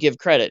long as we give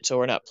credit, so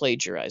we're not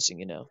plagiarizing.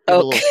 Give a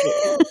little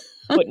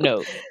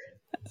footnote.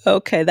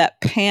 Okay,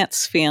 that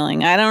pants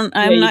feeling.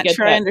 I'm not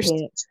sure I understand.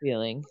 Pants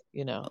feeling,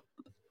 Well,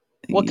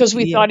 because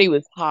we thought he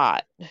was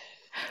hot.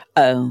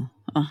 Oh,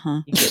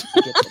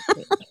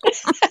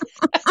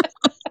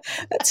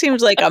 That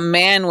seems like a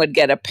man would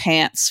get a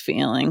pants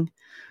feeling,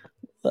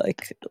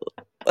 like,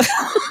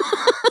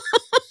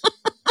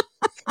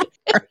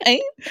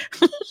 right?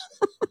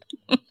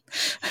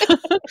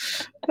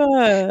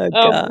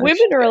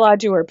 Women are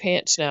allowed to wear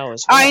pants now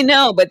as well. I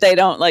know, but they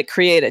don't like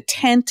create a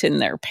tent in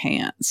their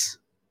pants.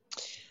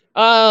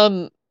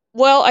 Well,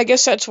 I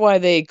guess that's why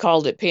they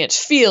called it pants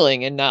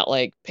feeling and not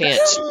like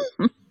pants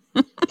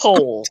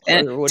pole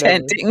or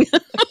whatever. Tenting.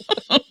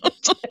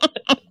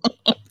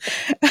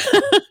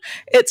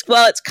 It's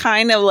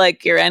kind of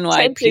like your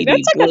NYPD tenting.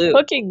 That's like glue. a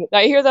cooking.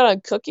 I hear that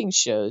on cooking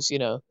shows.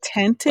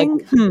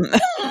 Tenting.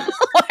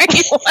 Like,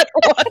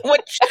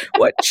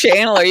 what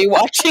channel are you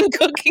watching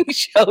cooking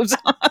shows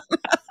on?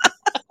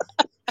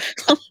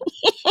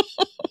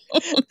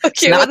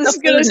 Okay, well, this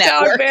is gonna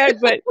sound bad,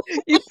 but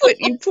you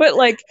put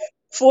like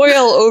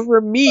foil over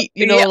meat,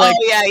 you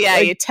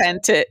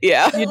tent it,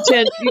 yeah. You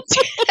tent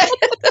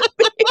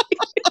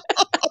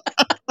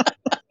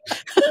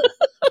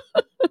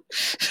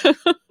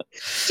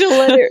to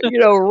let it,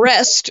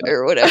 rest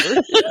or whatever.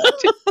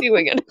 Just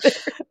doing it.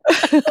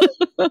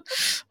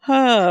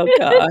 Oh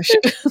gosh,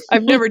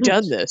 I've never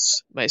done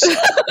this myself.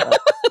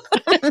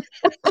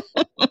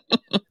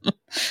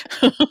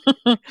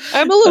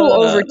 I'm a little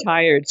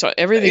overtired, so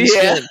everything's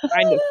feeling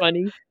kind of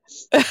funny.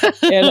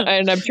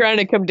 And I'm trying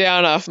to come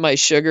down off my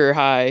sugar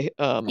high.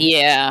 From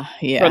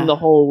the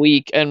whole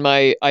week, and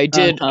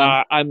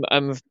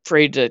I'm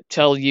afraid to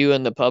tell you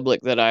and the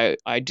public that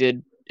I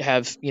did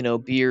have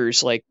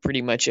beers like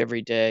pretty much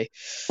every day.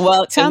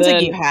 Well, it sounds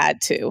like you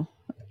had to,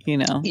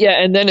 Yeah,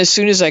 and then as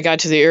soon as I got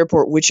to the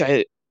airport, which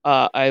I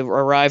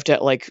arrived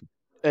at like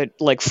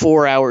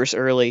 4 hours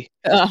early.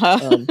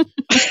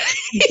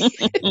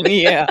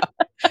 Yeah,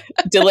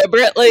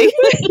 deliberately.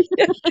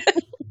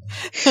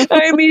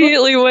 I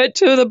immediately went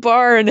to the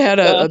bar and had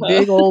a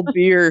big old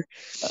beer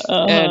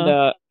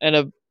and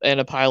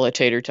a pile of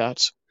tater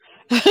tots.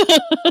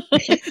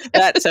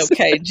 That's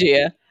okay,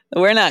 Gia.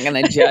 We're not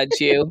going to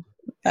judge you.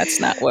 That's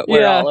not what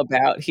we're all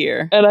about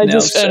here. And I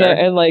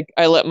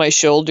I let my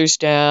shoulders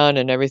down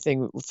and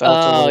everything felt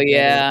a little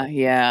better.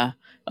 Yeah.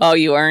 Oh,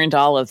 you earned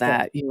all of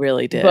that. You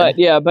really did.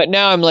 But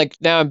now I'm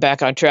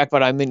back on track,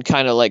 but I'm in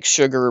kind of like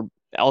sugar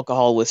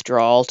alcohol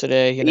withdrawal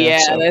today.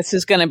 This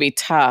is going to be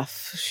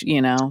tough.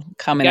 Coming out of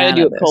this. Got to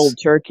do a cold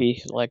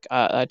turkey. Like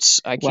I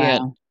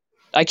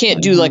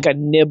can't do like a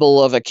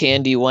nibble of a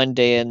candy one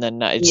day and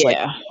then it's like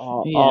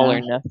all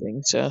or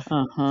nothing. So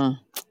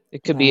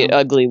it could be an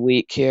ugly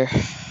week here.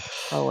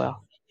 Oh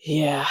well.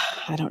 Yeah,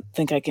 I don't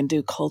think I can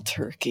do cold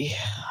turkey.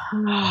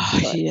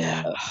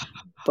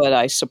 But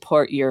I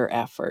support your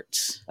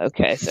efforts.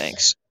 Okay,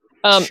 thanks.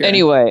 Sure.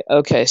 Anyway,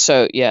 okay,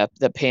 so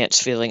the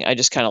pants feeling, I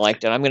just kind of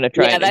liked it. I'm going to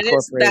try and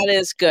incorporate. That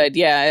is good.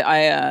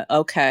 Yeah,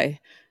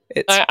 okay.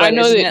 I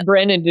know that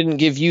Brennan didn't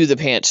give you the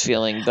pants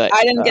feeling, but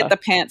I didn't get the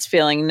pants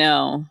feeling.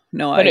 No,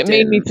 but it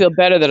made me feel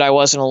better that I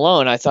wasn't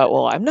alone. I thought,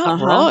 well, I'm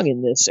not wrong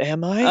in this,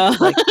 am I?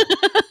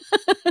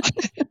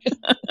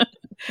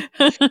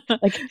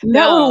 That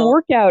little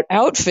workout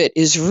outfit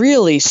is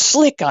really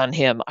slick on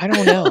him. I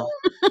don't know.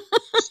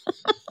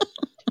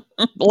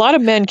 A lot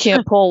of men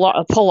can't pull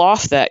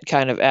off that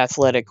kind of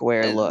athletic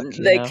wear look.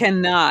 They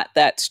cannot.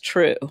 That's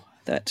true.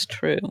 Well,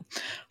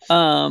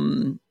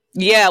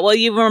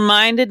 you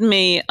reminded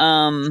me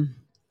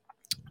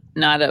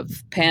not of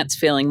pants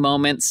feeling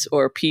moments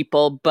or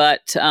people,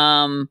 but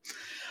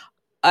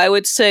I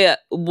would say,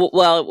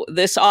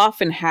 this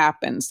often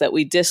happens that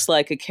we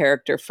dislike a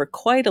character for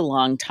quite a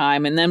long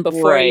time, and then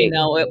before you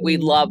know it, we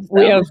love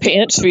them. We have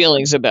pants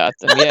feelings about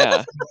them,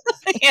 yeah.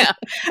 Yeah,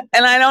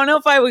 and I don't know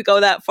if I would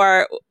go that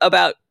far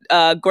about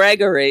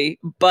Gregory,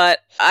 but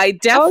I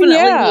definitely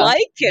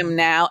like him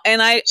now, and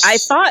I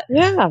thought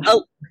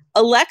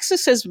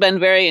Alexis has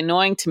been very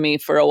annoying to me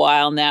for a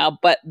while now,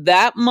 but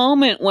that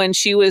moment when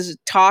she was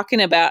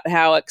talking about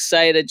how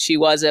excited she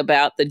was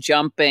about the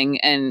jumping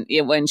and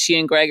when she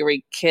and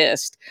Gregory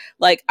kissed,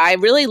 like I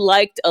really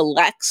liked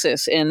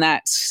Alexis in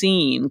that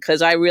scene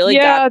because I really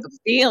got the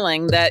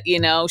feeling that,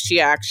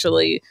 she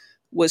actually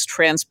was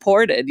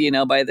transported,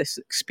 by this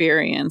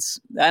experience.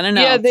 I don't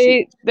know.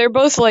 Yeah, they're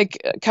both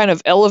like kind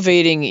of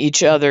elevating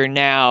each other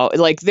now.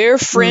 Like their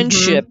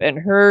friendship and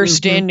her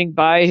standing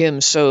by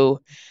him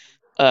so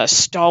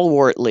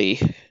stalwartly,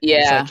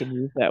 if I can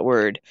use that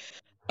word.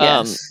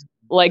 Yes.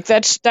 Like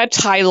that's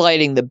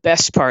highlighting the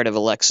best part of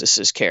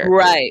Alexis's character.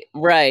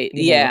 Right.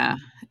 Yeah.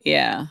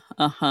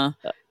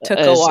 Took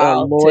a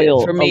while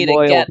for me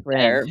to get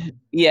friend. There.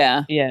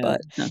 Yeah.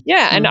 But,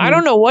 and I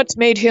don't know what's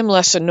made him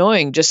less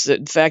annoying, just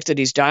the fact that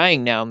he's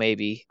dying now,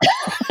 maybe.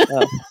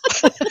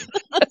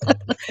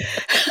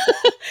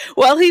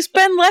 Well, he's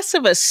been less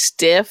of a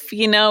stiff,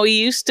 he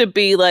used to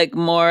be like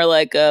more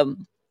like a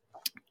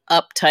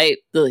uptight,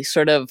 really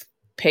sort of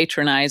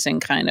patronizing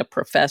kind of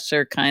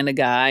professor kind of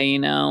guy,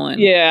 and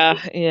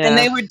and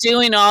they were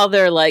doing all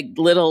their like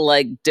little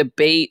like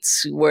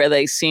debates where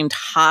they seemed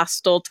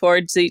hostile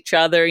towards each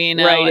other,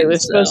 right. It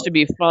was supposed to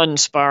be fun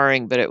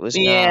sparring, but it was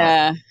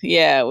not.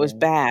 It was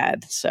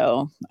bad.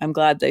 So I'm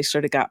glad they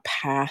sort of got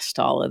past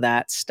all of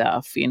that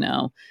stuff,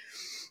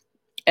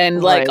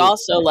 and like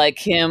also like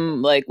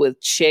him like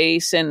with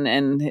Chase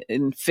and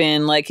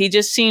Finn, like he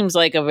just seems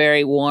like a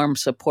very warm,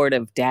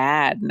 supportive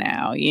dad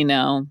now,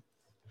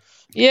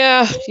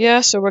 Yeah,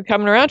 so we're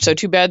coming around. So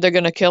too bad they're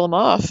going to kill him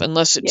off,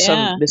 unless it's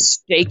some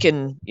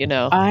mistaken,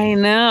 I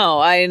know.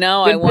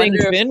 Good thing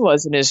Finn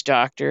wasn't his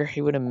doctor.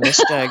 He would have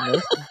misdiagnosed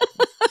him.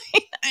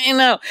 I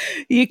know.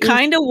 You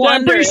kind of wonder.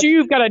 I'm pretty sure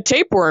you've got a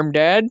tapeworm,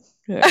 Dad.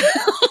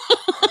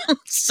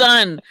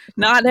 Son,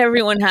 not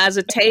everyone has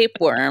a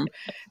tapeworm.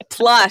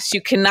 Plus,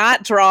 you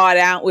cannot draw it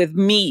out with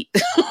meat.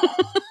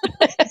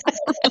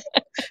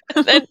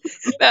 that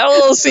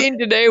little scene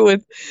today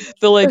with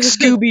the like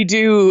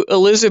Scooby-Doo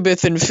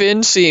Elizabeth and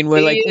Finn scene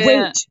where like,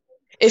 wait,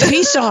 if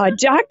he saw a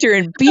doctor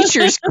in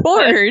Beecher's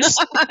Corners.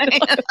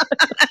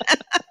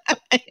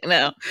 I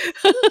know.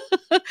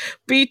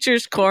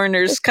 Beecher's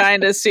Corners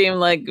kind of seem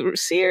like,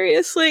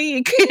 seriously,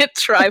 you can't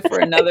try for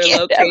another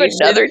location. Have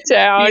another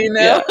town.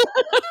 Yeah.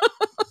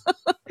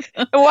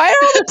 Why do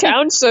all the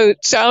towns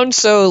sound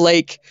so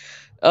like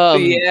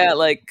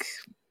like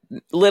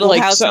Little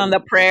like House on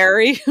the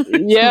Prairie.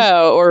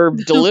 Or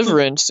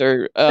Deliverance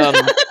or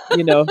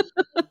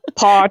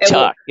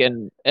Pawtuck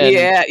and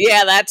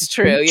that's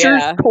true.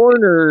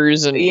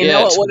 Corners and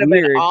it would have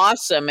been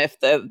awesome if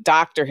the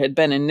doctor had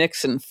been in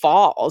Nixon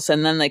Falls,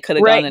 and then they could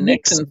have gone to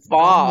Nixon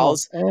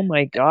Falls. Oh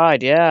my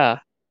God, yeah.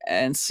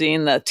 And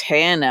seen the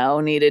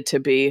Tano needed to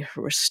be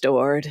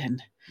restored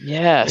and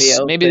yes,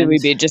 maybe there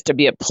would be just to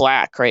be a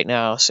plaque right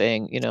now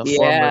saying,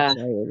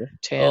 former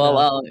Tano.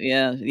 Well,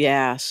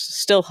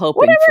 still hoping.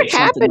 Whatever for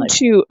happened like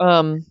to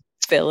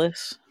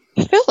Phyllis?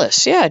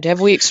 Phyllis, yeah.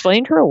 Have we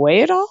explained her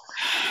away at all?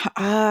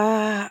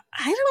 I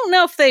don't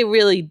know if they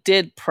really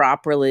did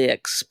properly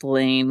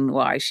explain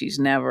why she's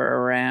never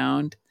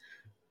around.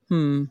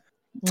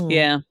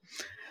 Yeah.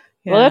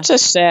 Well, that's a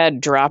sad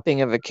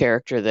dropping of a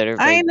character that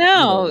I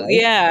know.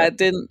 It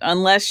didn't,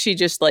 unless she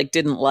just like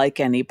didn't like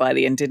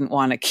anybody and didn't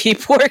want to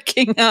keep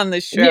working on the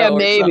show. Yeah,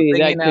 maybe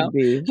that could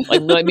be.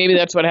 Like maybe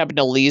that's what happened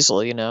to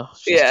Liesl.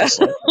 She's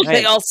like,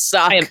 they all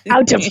suck. I am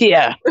out of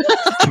here.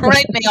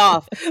 Write me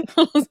off.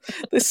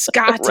 The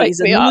Scotty's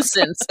a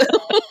nuisance.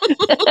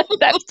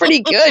 That's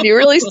pretty good. You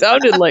really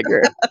sounded like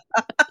her.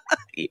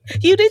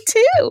 You did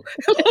too.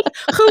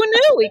 Who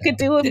knew we could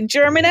do a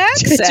German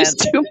accent?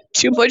 Just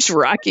too much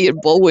Rocky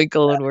and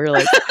Bullwinkle, and we're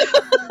like,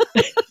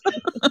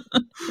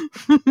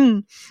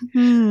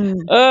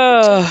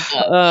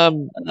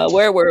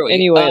 where were we?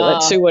 Anyway,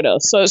 let's see what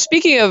else. So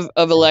speaking of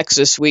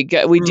Alexis, we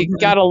got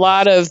a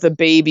lot of the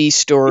baby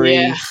story.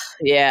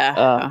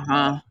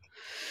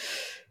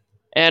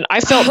 And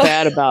I felt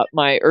bad about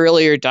my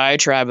earlier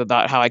diatribe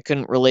about how I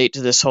couldn't relate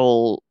to this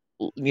whole,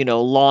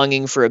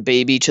 longing for a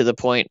baby to the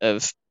point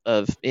of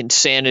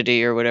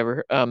insanity or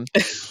whatever.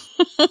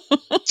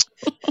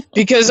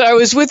 Because I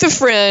was with a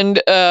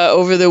friend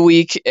over the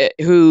week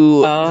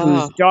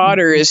whose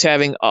daughter is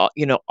having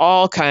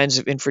all kinds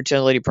of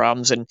infertility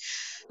problems and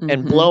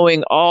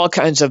blowing all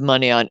kinds of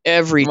money on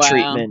every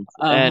treatment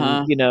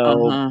and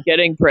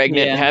getting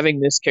pregnant, having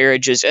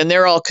miscarriages, and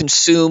they're all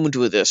consumed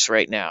with this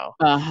right now.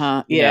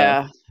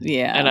 Yeah.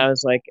 And I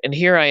was like, and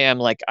here I am,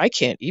 like, I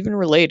can't even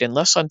relate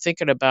unless I'm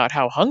thinking about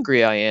how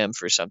hungry I am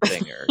for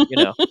something, or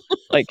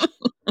like.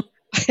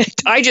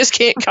 I just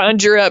can't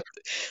conjure up.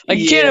 I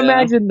can't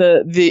imagine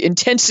the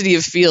intensity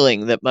of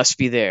feeling that must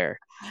be there.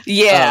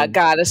 Yeah,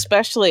 God,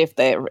 especially if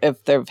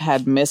they've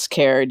had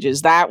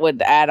miscarriages, that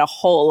would add a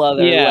whole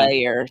other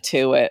layer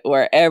to it.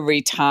 Where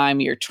every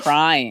time you're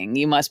trying,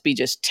 you must be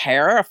just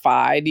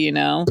terrified.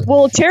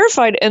 Well,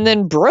 terrified and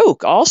then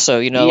broke. Also,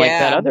 like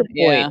that other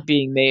point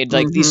being made.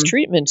 Like these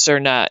treatments are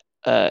not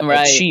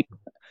a cheap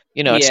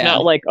You know, it's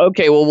not like,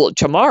 okay, well,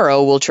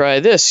 tomorrow we'll try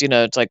this. You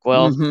know, it's like,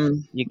 well,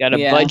 you got to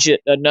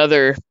budget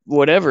another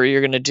whatever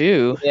you're going to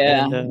do.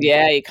 Yeah. And,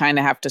 you kind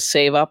of have to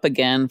save up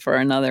again for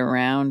another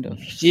round of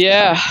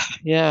stuff.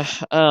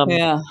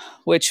 Yeah.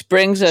 Which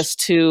brings us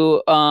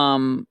to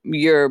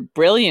your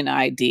brilliant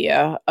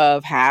idea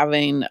of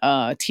having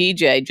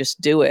TJ just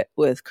do it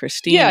with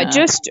Christina. Yeah,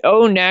 just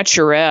au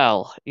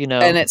naturel, you know.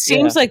 And it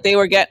seems like they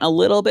were getting a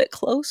little bit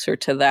closer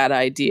to that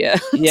idea.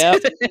 Yeah.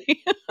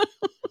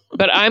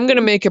 But I'm going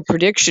to make a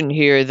prediction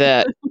here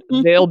that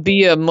there'll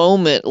be a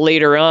moment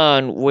later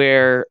on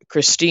where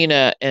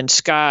Christina and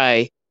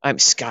Sky.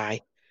 Was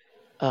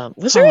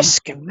there a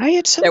Sky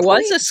at some point? There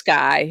was a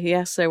Sky.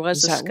 Yes, there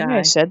was a Sky. Why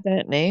I said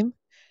that name?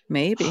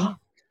 Maybe.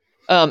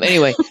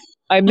 Anyway,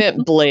 I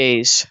meant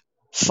Blaze.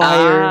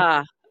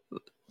 Fire.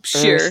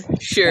 Sure.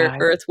 Sky.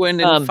 Earth, wind,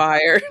 and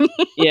fire.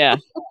 Yeah.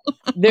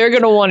 They're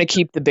going to want to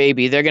keep the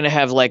baby. They're going to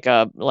have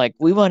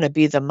we want to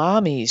be the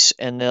mommies,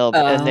 and they're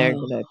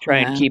going to try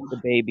and keep the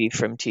baby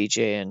from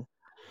TJ and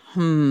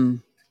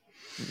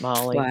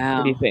Molly. Wow.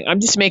 What do you think?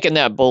 I'm just making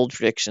that bold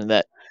prediction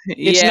that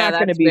it's not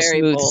going to be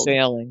smooth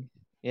sailing.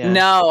 Yeah.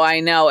 No, I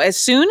know. As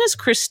soon as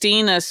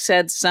Christina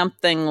said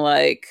something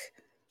like,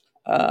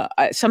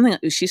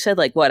 she said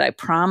like, what, I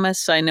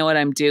promise I know what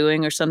I'm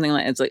doing, or something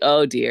like, it's like,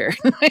 oh dear.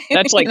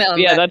 That's like,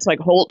 that's like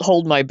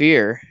hold my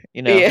beer,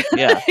 you know. Yeah.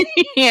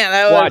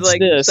 That Watch was like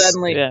this.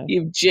 Suddenly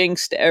you've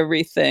jinxed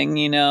everything,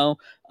 you know.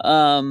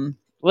 Well,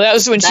 that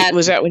was when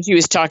she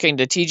was talking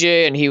to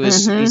TJ, and he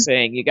was he's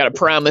saying you got to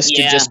promise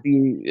to just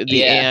be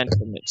the aunt,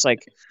 and it's like,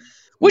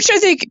 which I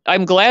think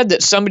I'm glad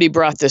that somebody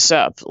brought this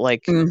up.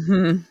 Like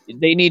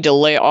they need to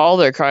lay all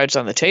their cards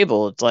on the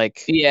table. It's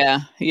like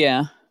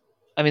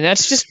I mean,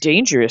 that's just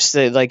dangerous.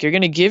 That like you're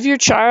going to give your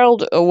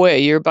child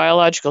away, your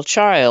biological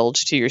child,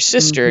 to your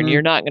sister, and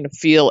you're not going to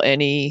feel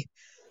any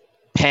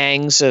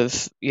pangs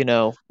of, you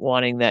know,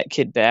 wanting that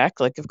kid back.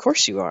 Like, of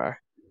course you are.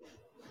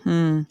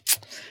 You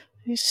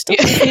still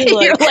feel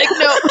like, you're like,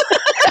 no.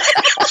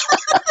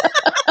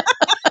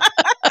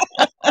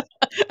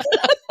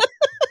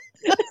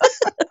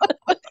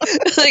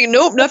 Like,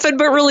 nope, nothing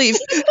but relief.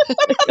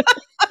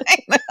 I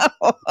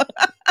know.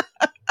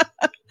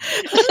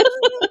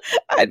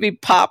 I'd be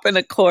popping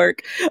a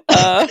cork.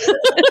 I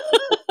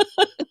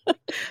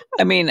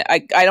mean, I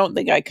don't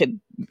think I could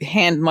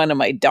hand one of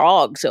my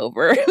dogs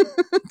over.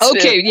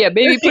 Okay, yeah,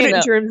 maybe put it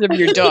in terms of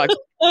your dog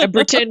and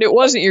pretend it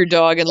wasn't your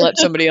dog and let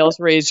somebody else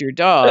raise your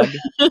dog.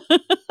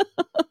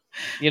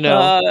 You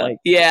know,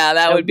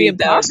 that would be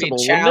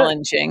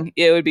challenging.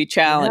 It would be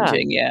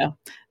challenging,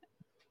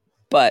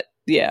 But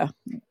yeah,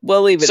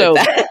 we'll leave it at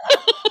that.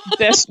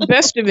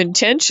 best of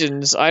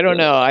intentions. I don't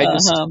know.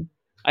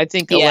 I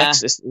think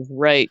Alexis is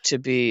right to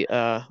be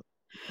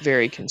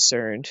very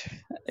concerned.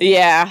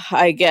 Yeah,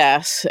 I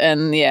guess.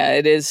 And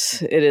it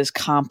is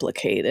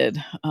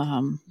complicated.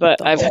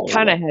 But I've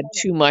kind of had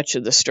too much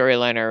of the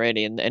storyline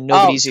already, and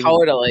nobody's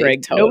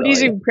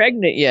nobody's even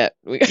pregnant yet.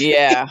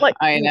 Yeah,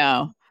 I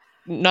know.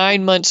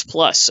 9 months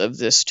plus of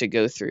this to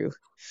go through.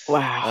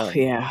 Wow.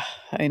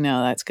 I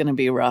know that's going to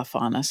be rough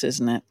on us,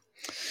 isn't it?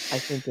 I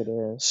think it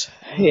is.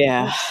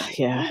 Yeah.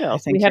 I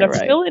think we had a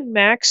fill-in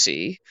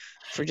Maxie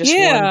for just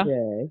one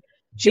day.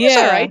 She was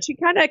all right. She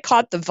kind of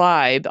caught the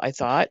vibe, I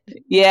thought.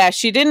 Yeah,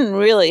 she didn't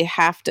really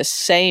have to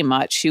say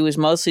much. She was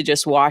mostly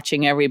just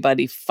watching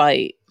everybody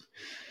fight.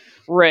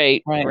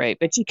 Right.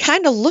 But she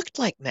kind of looked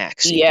like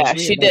Maxie. Yeah,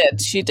 she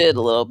did. She did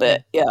a little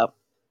bit. Yeah.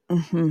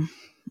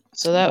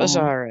 So that was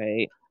all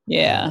right.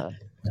 Yeah.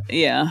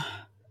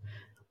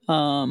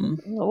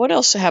 What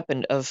else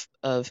happened of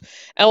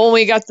and when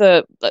we got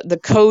the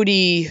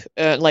Cody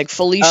like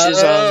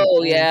Felicia's on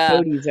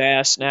Cody's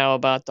ass now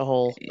about the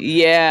whole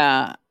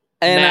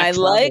and I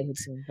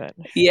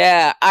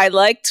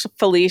liked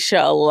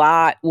Felicia a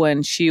lot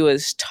when she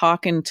was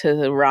talking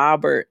to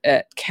Robert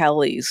at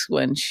Kelly's,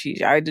 when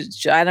I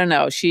don't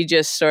know, she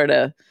just sort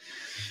of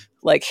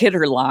like hit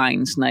her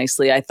lines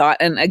nicely, I thought.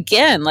 And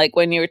again, like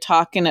when you were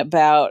talking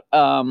about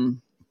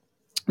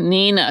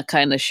Nina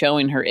kind of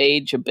showing her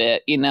age a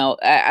bit, you know,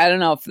 I don't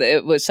know if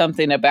it was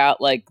something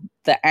about like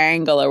the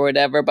angle or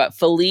whatever, but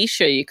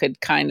Felicia, you could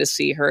kind of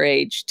see her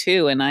age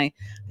too. And I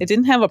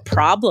didn't have a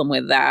problem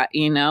with that,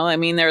 you know. I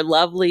mean, they're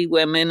lovely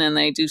women and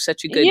they do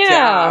such a good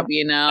job,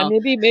 you know. And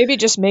maybe it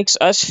just makes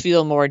us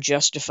feel more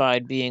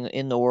justified being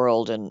in the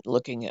world and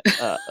looking at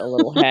a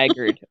little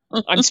haggard.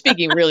 I'm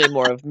speaking really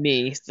more of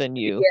me than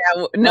you.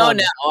 Yeah, no,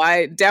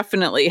 I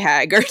definitely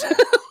haggard.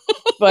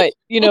 But,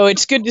 you know,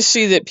 it's good to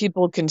see that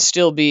people can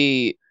still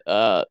be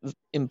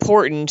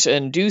important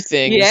and do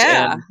things.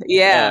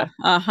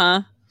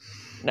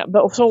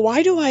 But so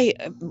why do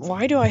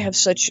I have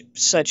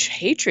such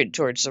hatred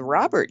towards the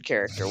Robert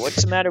character?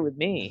 What's the matter with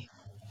me?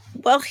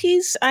 Well,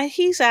 he's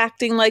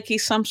acting like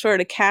he's some sort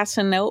of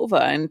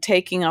Casanova and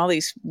taking all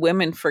these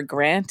women for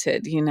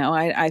granted. You know,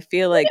 I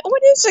feel like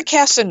what is a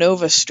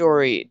Casanova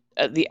story?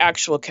 The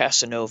actual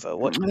Casanova.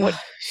 What?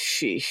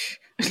 Sheesh.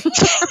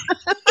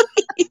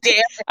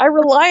 I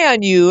rely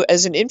on you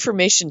as an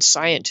information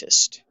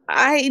scientist.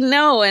 I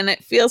know, and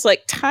it feels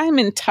like time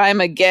and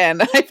time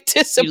again I've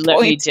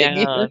disappointed you. Let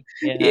me down.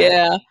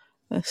 Yeah.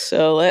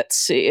 So let's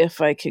see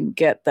if I can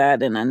get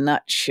that in a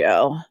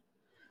nutshell.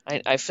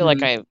 I feel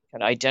like I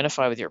can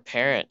identify with your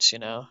parents, you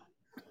know.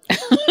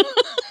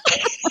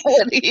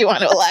 What do you want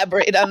to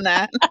elaborate on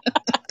that?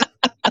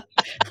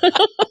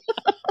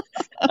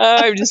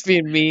 I'm just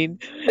being mean.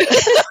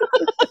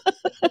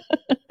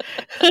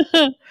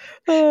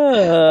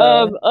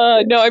 No,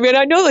 I mean,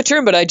 I know the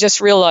term, but I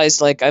just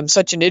realized, like, I'm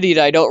such an idiot.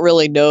 I don't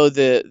really know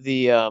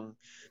the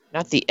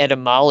not the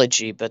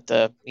etymology, but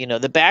the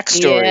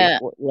backstory. Yeah,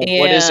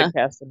 what is a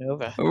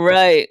Casanova?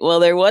 Right. Well,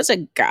 there was a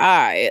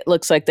guy. It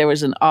looks like there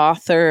was an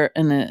author,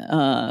 and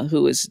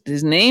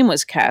his name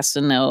was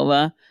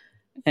Casanova,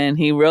 and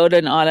he wrote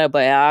an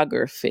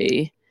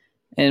autobiography,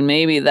 and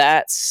maybe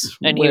that's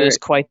and he was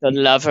quite the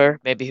lover.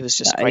 Maybe he was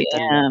just quite the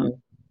lover.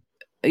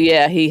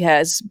 Yeah, he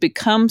has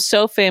become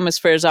so famous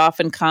for his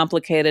often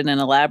complicated and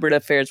elaborate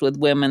affairs with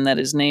women that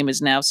his name is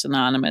now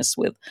synonymous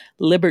with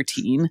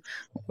libertine,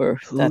 or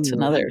that's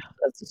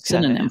a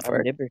synonym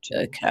for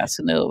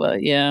Casanova.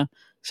 Yeah.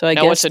 So I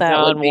guess what's a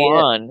Don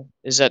Juan?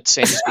 Is that the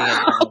same as being?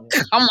 Oh,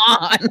 come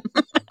on.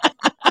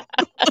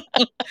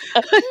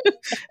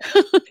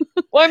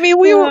 Well, I mean,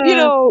 we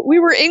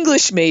were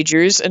English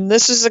majors, and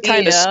this is the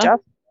kind of stuff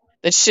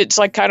that shit's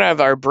like kind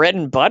of our bread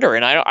and butter,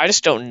 and I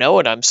just don't know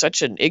it. I'm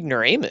such an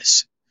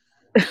ignoramus.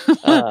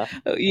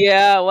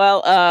 Yeah,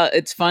 well,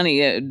 it's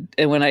funny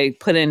when I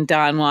put in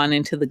Don Juan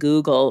into the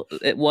Google,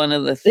 one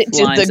of the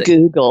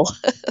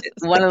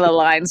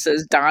lines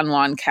says Don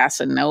Juan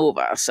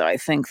Casanova, so I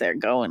think they're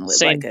going with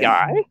same like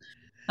guy,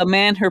 a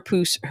man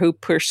who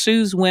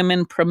pursues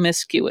women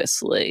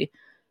promiscuously.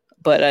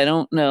 But I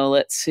don't know.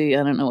 Let's see.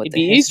 I don't know what it'd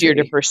be easier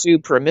to pursue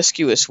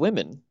promiscuous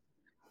women.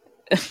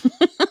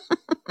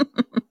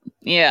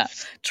 Yeah,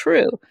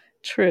 true.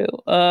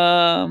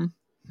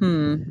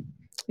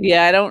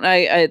 Yeah, I don't.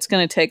 It's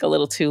going to take a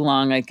little too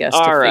long, I guess,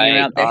 to figure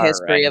out the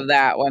history of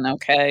that one.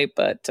 Okay,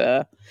 but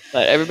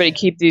everybody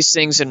keep these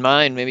things in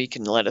mind. Maybe you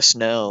can let us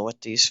know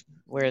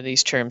where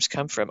these terms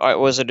come from. Or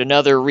was it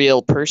another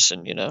real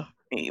person? You know,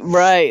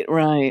 right.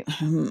 I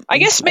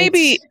guess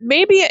maybe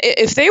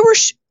if they were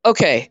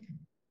okay.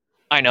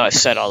 I know I've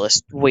said all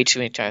this way too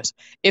many times.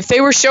 If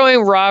they were showing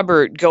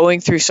Robert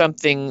going through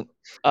something,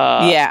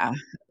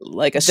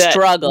 like a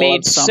struggle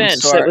made of some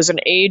sense, sort. That was an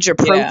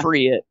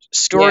age-appropriate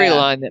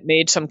storyline that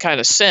made some kind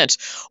of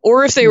sense,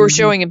 or if they were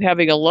showing him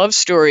having a love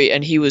story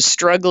and he was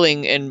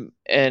struggling and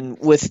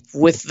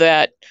with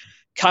that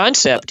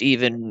concept,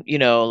 even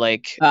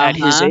at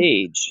his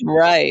age,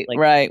 right.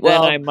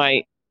 Then I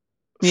might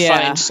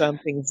find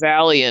something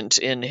valiant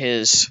in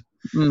his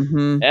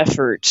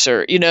efforts,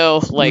 or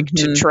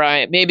to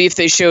try. Maybe if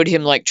they showed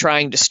him like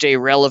trying to stay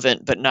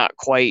relevant but not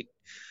quite,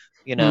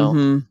 I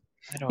don't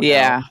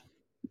know.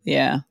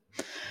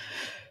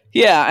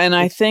 Yeah, and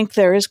I think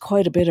there is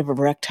quite a bit of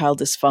erectile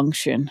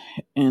dysfunction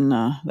in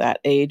that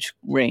age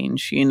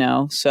range,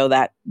 so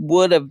that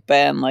would have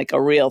been like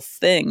a real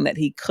thing that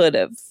he could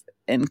have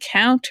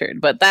encountered,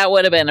 but that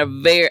would have been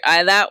and maybe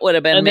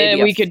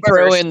then we could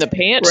throw in the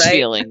pants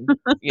feeling,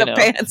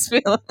 pants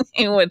feeling.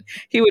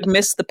 He would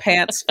miss the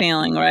pants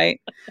feeling,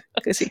 right?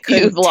 Because he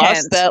couldn't. You've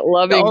lost that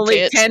loving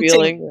pants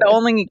feeling. The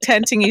only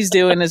tenting he's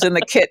doing is in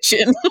the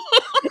kitchen.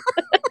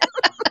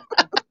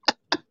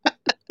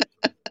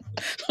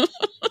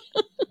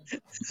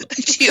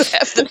 Do you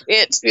have the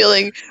pants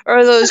feeling, or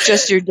are those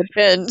just your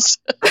depends?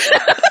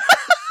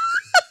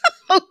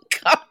 Oh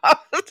God.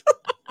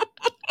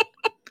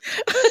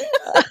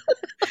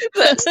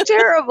 That's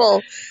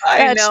terrible.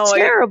 That's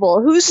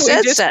terrible. Who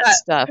says that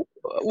stuff?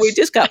 We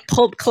just got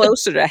pulled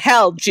closer to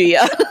hell,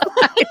 Gia.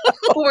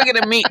 We're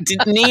going to meet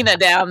Nina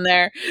down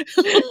there.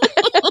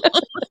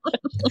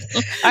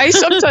 I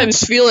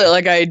sometimes feel it.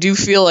 Like I do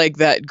feel like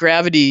that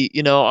gravity,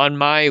 on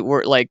my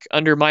like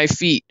under my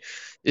feet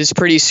is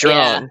pretty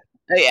strong.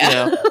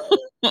 Yeah.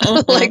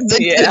 Like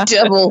the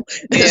devil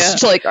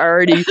is like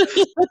already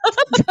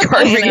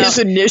carving his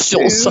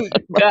initials.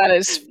 Got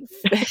his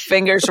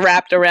fingers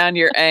wrapped around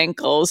your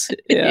ankles.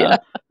 Yeah.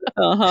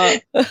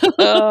 And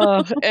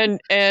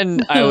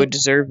I would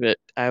deserve it.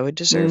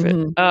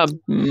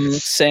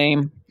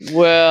 Same.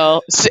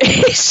 Well,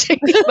 same.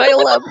 I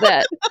love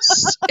that.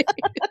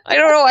 I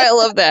don't know why I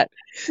love that.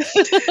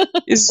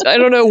 I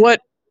don't know what,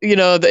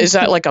 is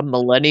that like a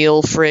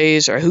millennial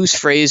phrase, or whose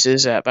phrase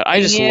is that? But I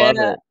just love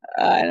it.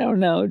 I don't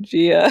know,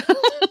 Gia.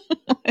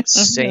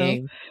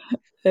 Same.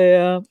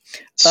 Yeah.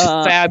 It's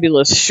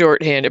fabulous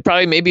shorthand.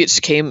 Maybe it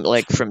came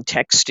like from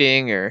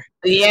texting, or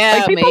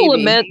like people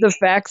lament the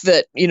fact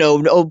that,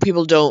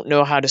 people don't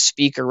know how to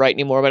speak or write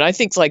anymore. But I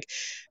think like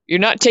you're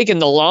not taking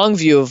the long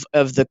view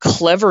of the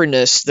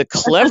cleverness, the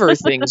clever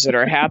things that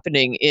are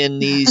happening in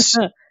these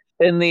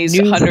new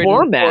 140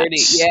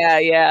 formats.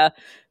 Yeah.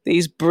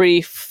 These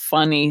brief,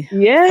 funny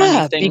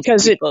things.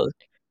 Because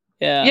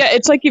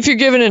it's like if you're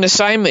given an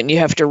assignment and you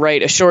have to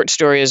write a short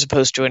story as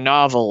opposed to a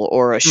novel,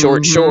 or a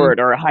short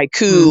or a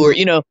haiku, or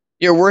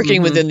you're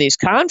working within these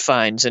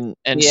confines, and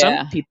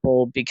some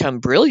people become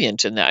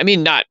brilliant in that. I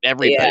mean, not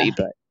everybody,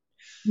 but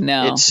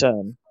No.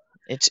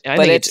 I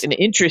think it's an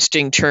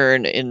interesting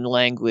turn in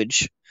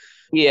language.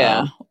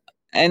 Yeah.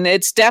 And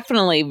it's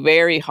definitely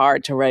very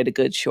hard to write a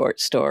good short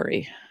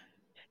story.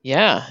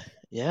 Yeah.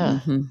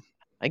 Mm-hmm.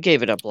 I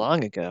gave it up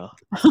long ago.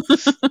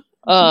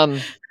 All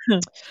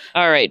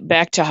right,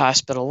 back to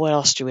hospital. What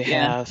else do we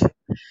have?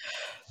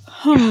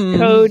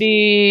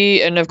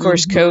 Cody, and of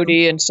course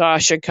Cody and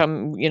Sasha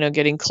come,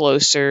 getting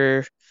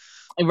closer.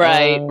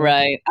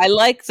 Right. I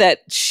like that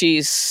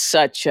she's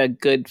such a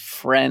good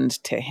friend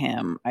to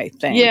him, I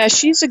think. Yeah,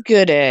 she's a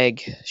good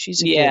egg.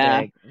 She's a good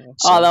egg.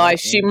 Although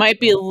she might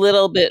be a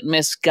little bit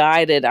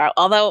misguided.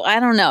 Although, I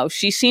don't know.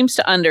 She seems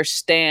to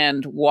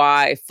understand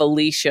why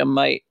Felicia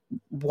might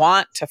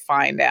want to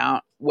find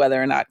out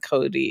whether or not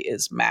Cody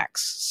is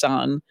Mac's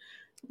son.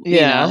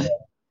 Yeah.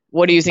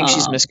 What do you think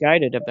she's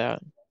misguided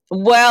about?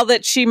 Well,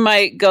 that she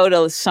might go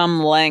to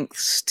some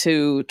lengths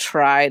to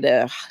try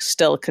to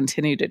still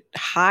continue to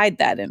hide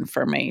that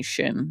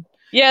information.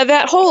 Yeah,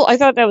 I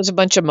thought that was a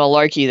bunch of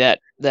malarkey,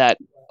 that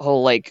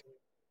whole, like,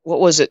 what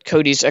was it,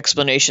 Cody's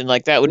explanation?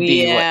 Like, that would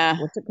be,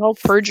 what's it called?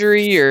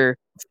 Perjury or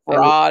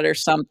fraud or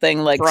something,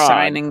 like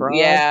signing. Fraud.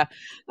 Yeah.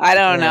 I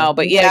don't know.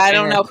 But I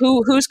don't know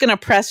who's going to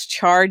press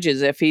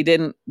charges if he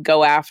didn't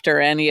go after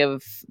any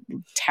of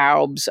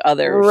Taub's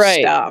other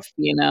stuff,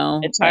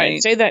 It's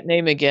hard. Say that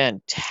name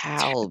again.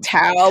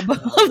 Taub.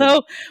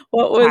 Although,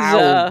 what was,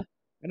 I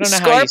don't know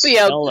Scorpio, how you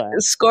spell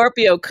that.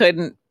 Scorpio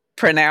couldn't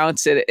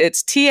pronounce it.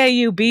 It's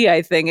Taub,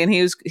 I think. And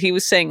he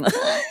was saying,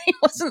 he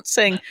wasn't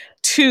saying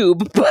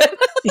tube, but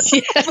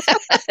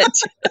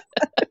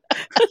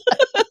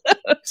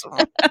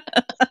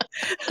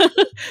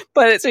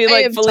but it's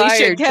like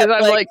Felicia kept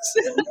I'm like,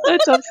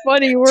 that's a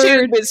funny word.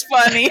 Tube is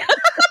funny.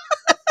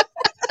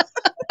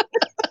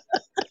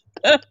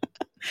 I'm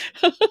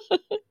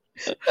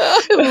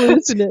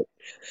losing it.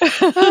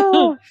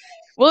 Oh.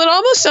 Well, it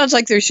almost sounds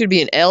like there should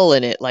be an L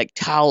in it, like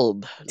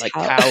Taub, like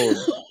Taub.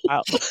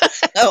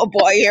 Oh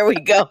boy, here we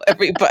go,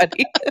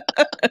 everybody.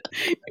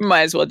 You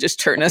might as well just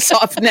turn us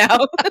off now.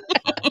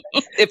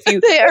 if you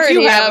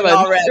haven't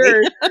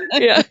already.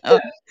 Yeah.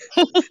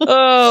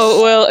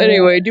 Oh, well,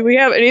 anyway, do we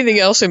have anything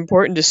else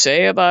important to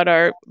say about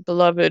our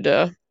beloved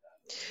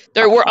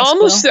we're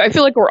almost I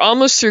feel like we're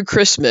almost through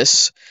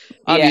Christmas,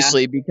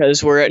 obviously,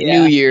 because we're at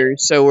New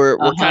Year's, so we're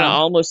kind of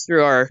almost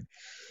through our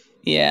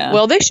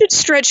Well, they should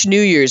stretch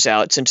New Year's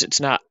out since it's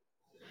not.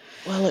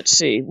 Well, let's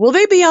see. Will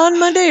they be on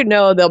Monday?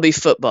 No, they'll be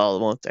football,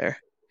 won't there?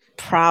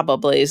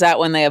 Probably. Is that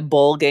when they have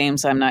bowl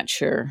games? I'm not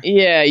sure.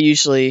 Yeah,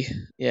 usually.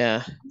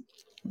 Yeah.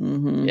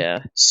 Mm-hmm. Yeah.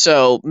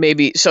 So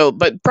maybe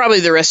but probably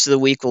the rest of the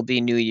week will be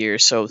New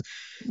Year's. So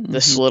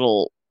this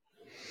little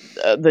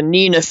the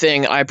Nina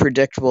thing, I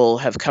predict, will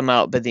have come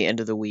out by the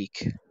end of the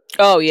week.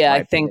 Oh yeah,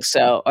 I think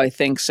so. I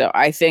think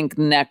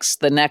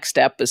the next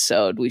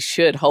episode we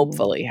should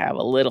hopefully have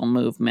a little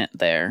movement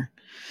there.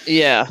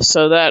 Yeah,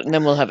 so that, and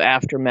then we'll have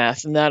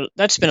Aftermath, and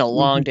that's been a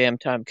long damn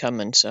time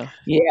coming. So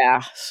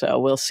yeah, so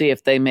we'll see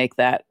if they make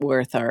that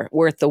worth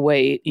the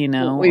wait.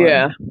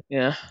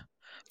 Yeah.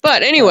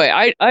 But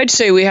anyway, I'd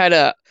say we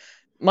had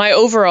my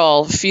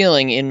overall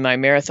feeling in my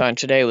marathon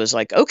today was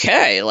like,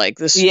 okay, like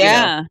this.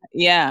 Yeah.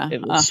 We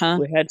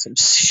had some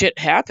shit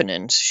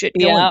happening, shit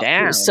going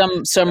down.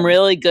 Some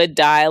really good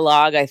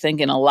dialogue, I think,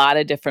 in a lot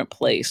of different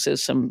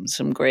places.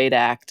 Some great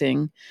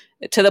acting.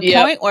 To the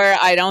point where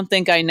I don't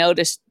think I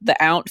noticed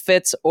the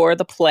outfits or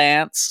the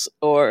plants,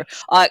 or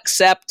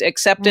except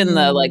in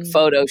the like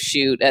photo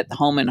shoot at the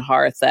Home and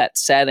Hearth. That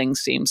setting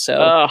seems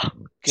so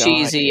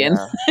cheesy, and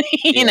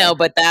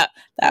but that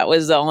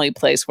was the only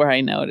place where I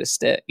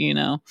noticed it.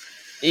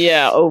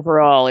 Yeah,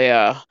 overall,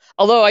 yeah.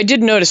 Although I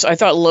did notice, I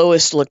thought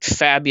Lois looked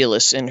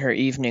fabulous in her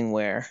evening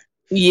wear.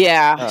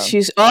 Yeah,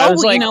 she's. I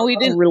was we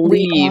didn't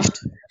relieved.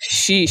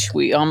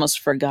 We almost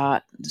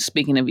forgot.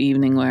 Speaking of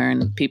evening wear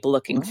and people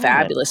looking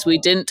fabulous, we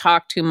didn't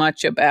talk too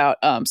much about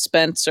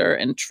Spencer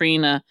and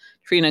Trina.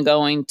 Trina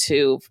going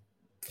to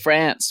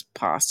France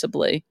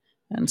possibly,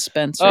 and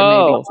Spencer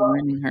maybe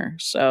joining her.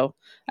 So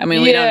I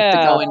mean, we don't have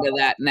to go into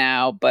that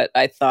now, but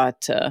I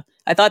thought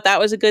that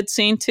was a good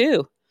scene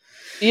too.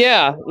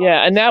 Yeah,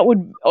 and that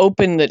would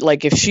open that,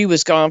 like, if she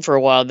was gone for a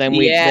while, then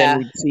we'd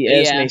see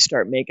Esme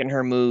start making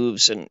her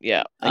moves, and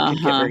it could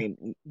get very,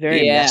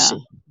 very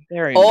messy.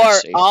 Very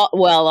messy.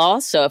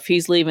 Also, if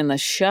he's leaving the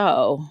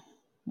show,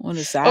 what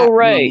does that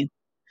mean?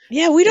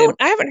 Yeah,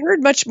 I haven't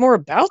heard much more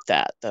about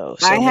that, though.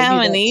 So I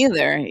haven't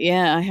either.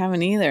 Yeah, I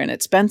haven't either, and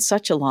it's been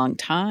such a long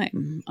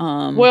time.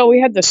 Well,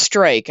 we had the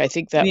strike. I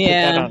think that put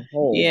that on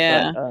hold.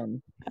 Yeah. But,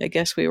 I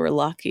guess we were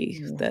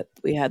lucky that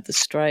we had the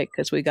strike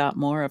because we got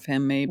more of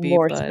him, maybe.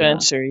 More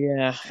Spencer,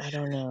 I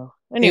don't know.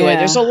 Anyway,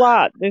 there's a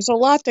lot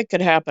that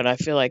could happen. I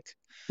feel like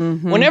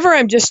whenever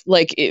I'm just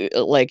like in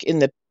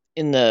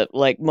the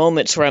like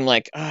moments where I'm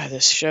like,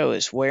 this show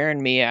is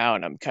wearing me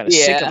out. I'm kind of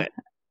sick of it,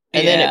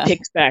 and then it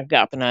picks back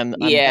up, and I'm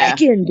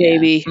back in,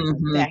 baby.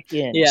 I'm back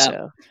in. Yeah.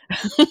 So.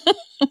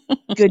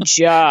 Good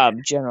job,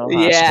 General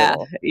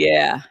Hospital.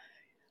 Yeah.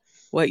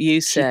 What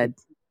you said.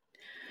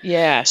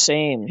 Yeah,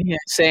 same. Yeah,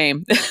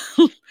 same.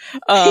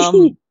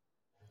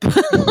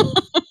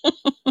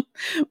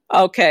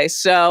 Okay,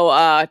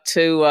 so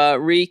to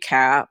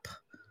recap,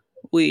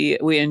 we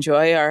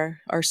enjoy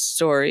our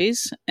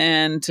stories,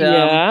 and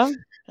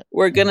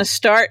we're gonna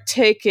start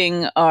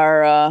taking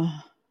our.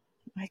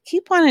 I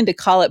keep wanting to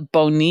call it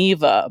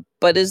Boniva,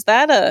 but is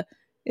that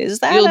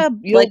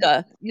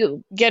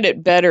you'll get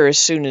it better as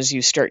soon as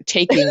you start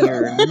taking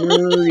your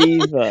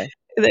Neuriva.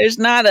 There's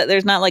not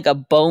like a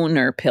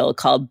boner pill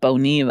called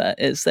Boniva,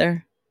 is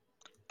there?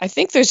 I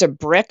think there's a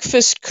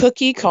breakfast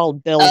cookie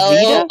called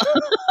Belvita.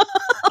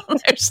 Oh.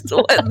 There's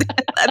one.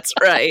 That's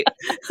right.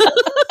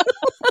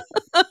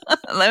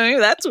 Maybe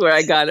that's where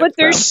I got it But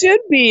there should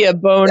be a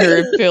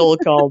boner pill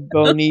called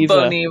Boniva.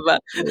 Boniva.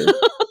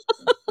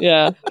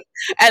 Yeah.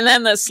 And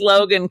then the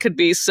slogan could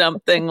be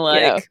something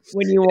like,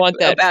 when you want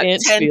that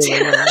tense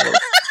feeling.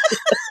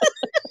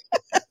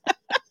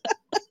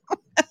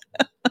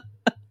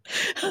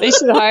 They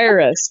should hire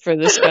us for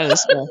this kind of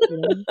stuff.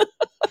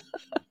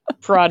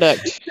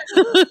 Product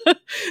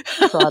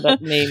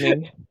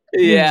naming.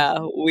 Yeah,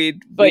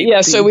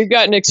 so we've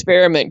got an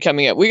experiment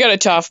coming up. We got to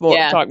talk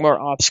more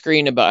off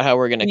screen about how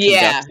we're going to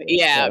conduct it.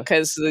 Yeah,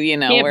 because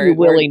can't be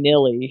willy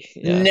nilly.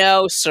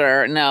 No,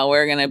 sir, no,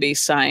 we're going to be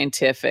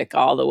scientific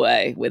all the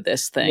way with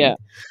this thing.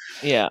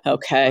 Yeah.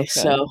 Okay,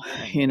 so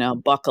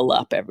buckle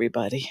up,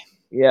 everybody.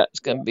 Yeah, it's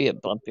going to be a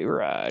bumpy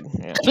ride.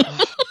 Yeah.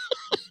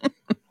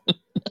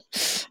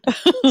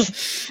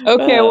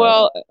 Okay,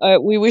 well,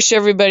 we wish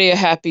everybody a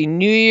happy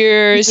New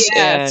Year's.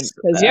 Yes.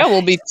 Because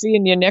we'll be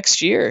seeing you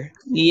next year.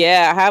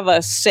 Yeah, have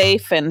a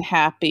safe and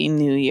happy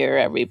New Year,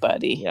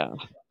 everybody. Yeah.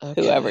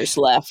 Okay. Whoever's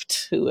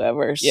left,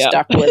 whoever's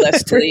stuck with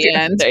us to the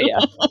end.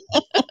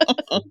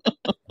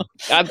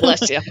 God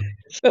bless you.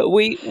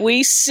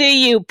 We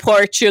see you,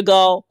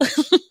 Portugal.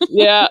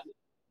 Yeah.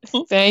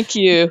 Thank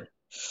you.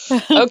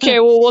 Okay,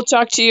 well, we'll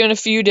talk to you in a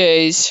few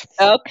days.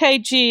 Okay,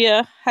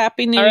 Gia.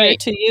 Happy New Year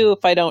to you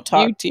if I don't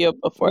talk to you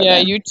before then. Yeah,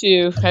 you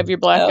too. Have your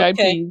black-eyed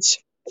peas.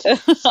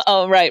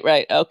 Oh,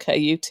 right. Okay,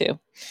 you too.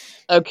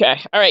 Okay.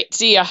 All right,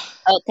 see ya.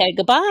 Okay,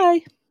 goodbye.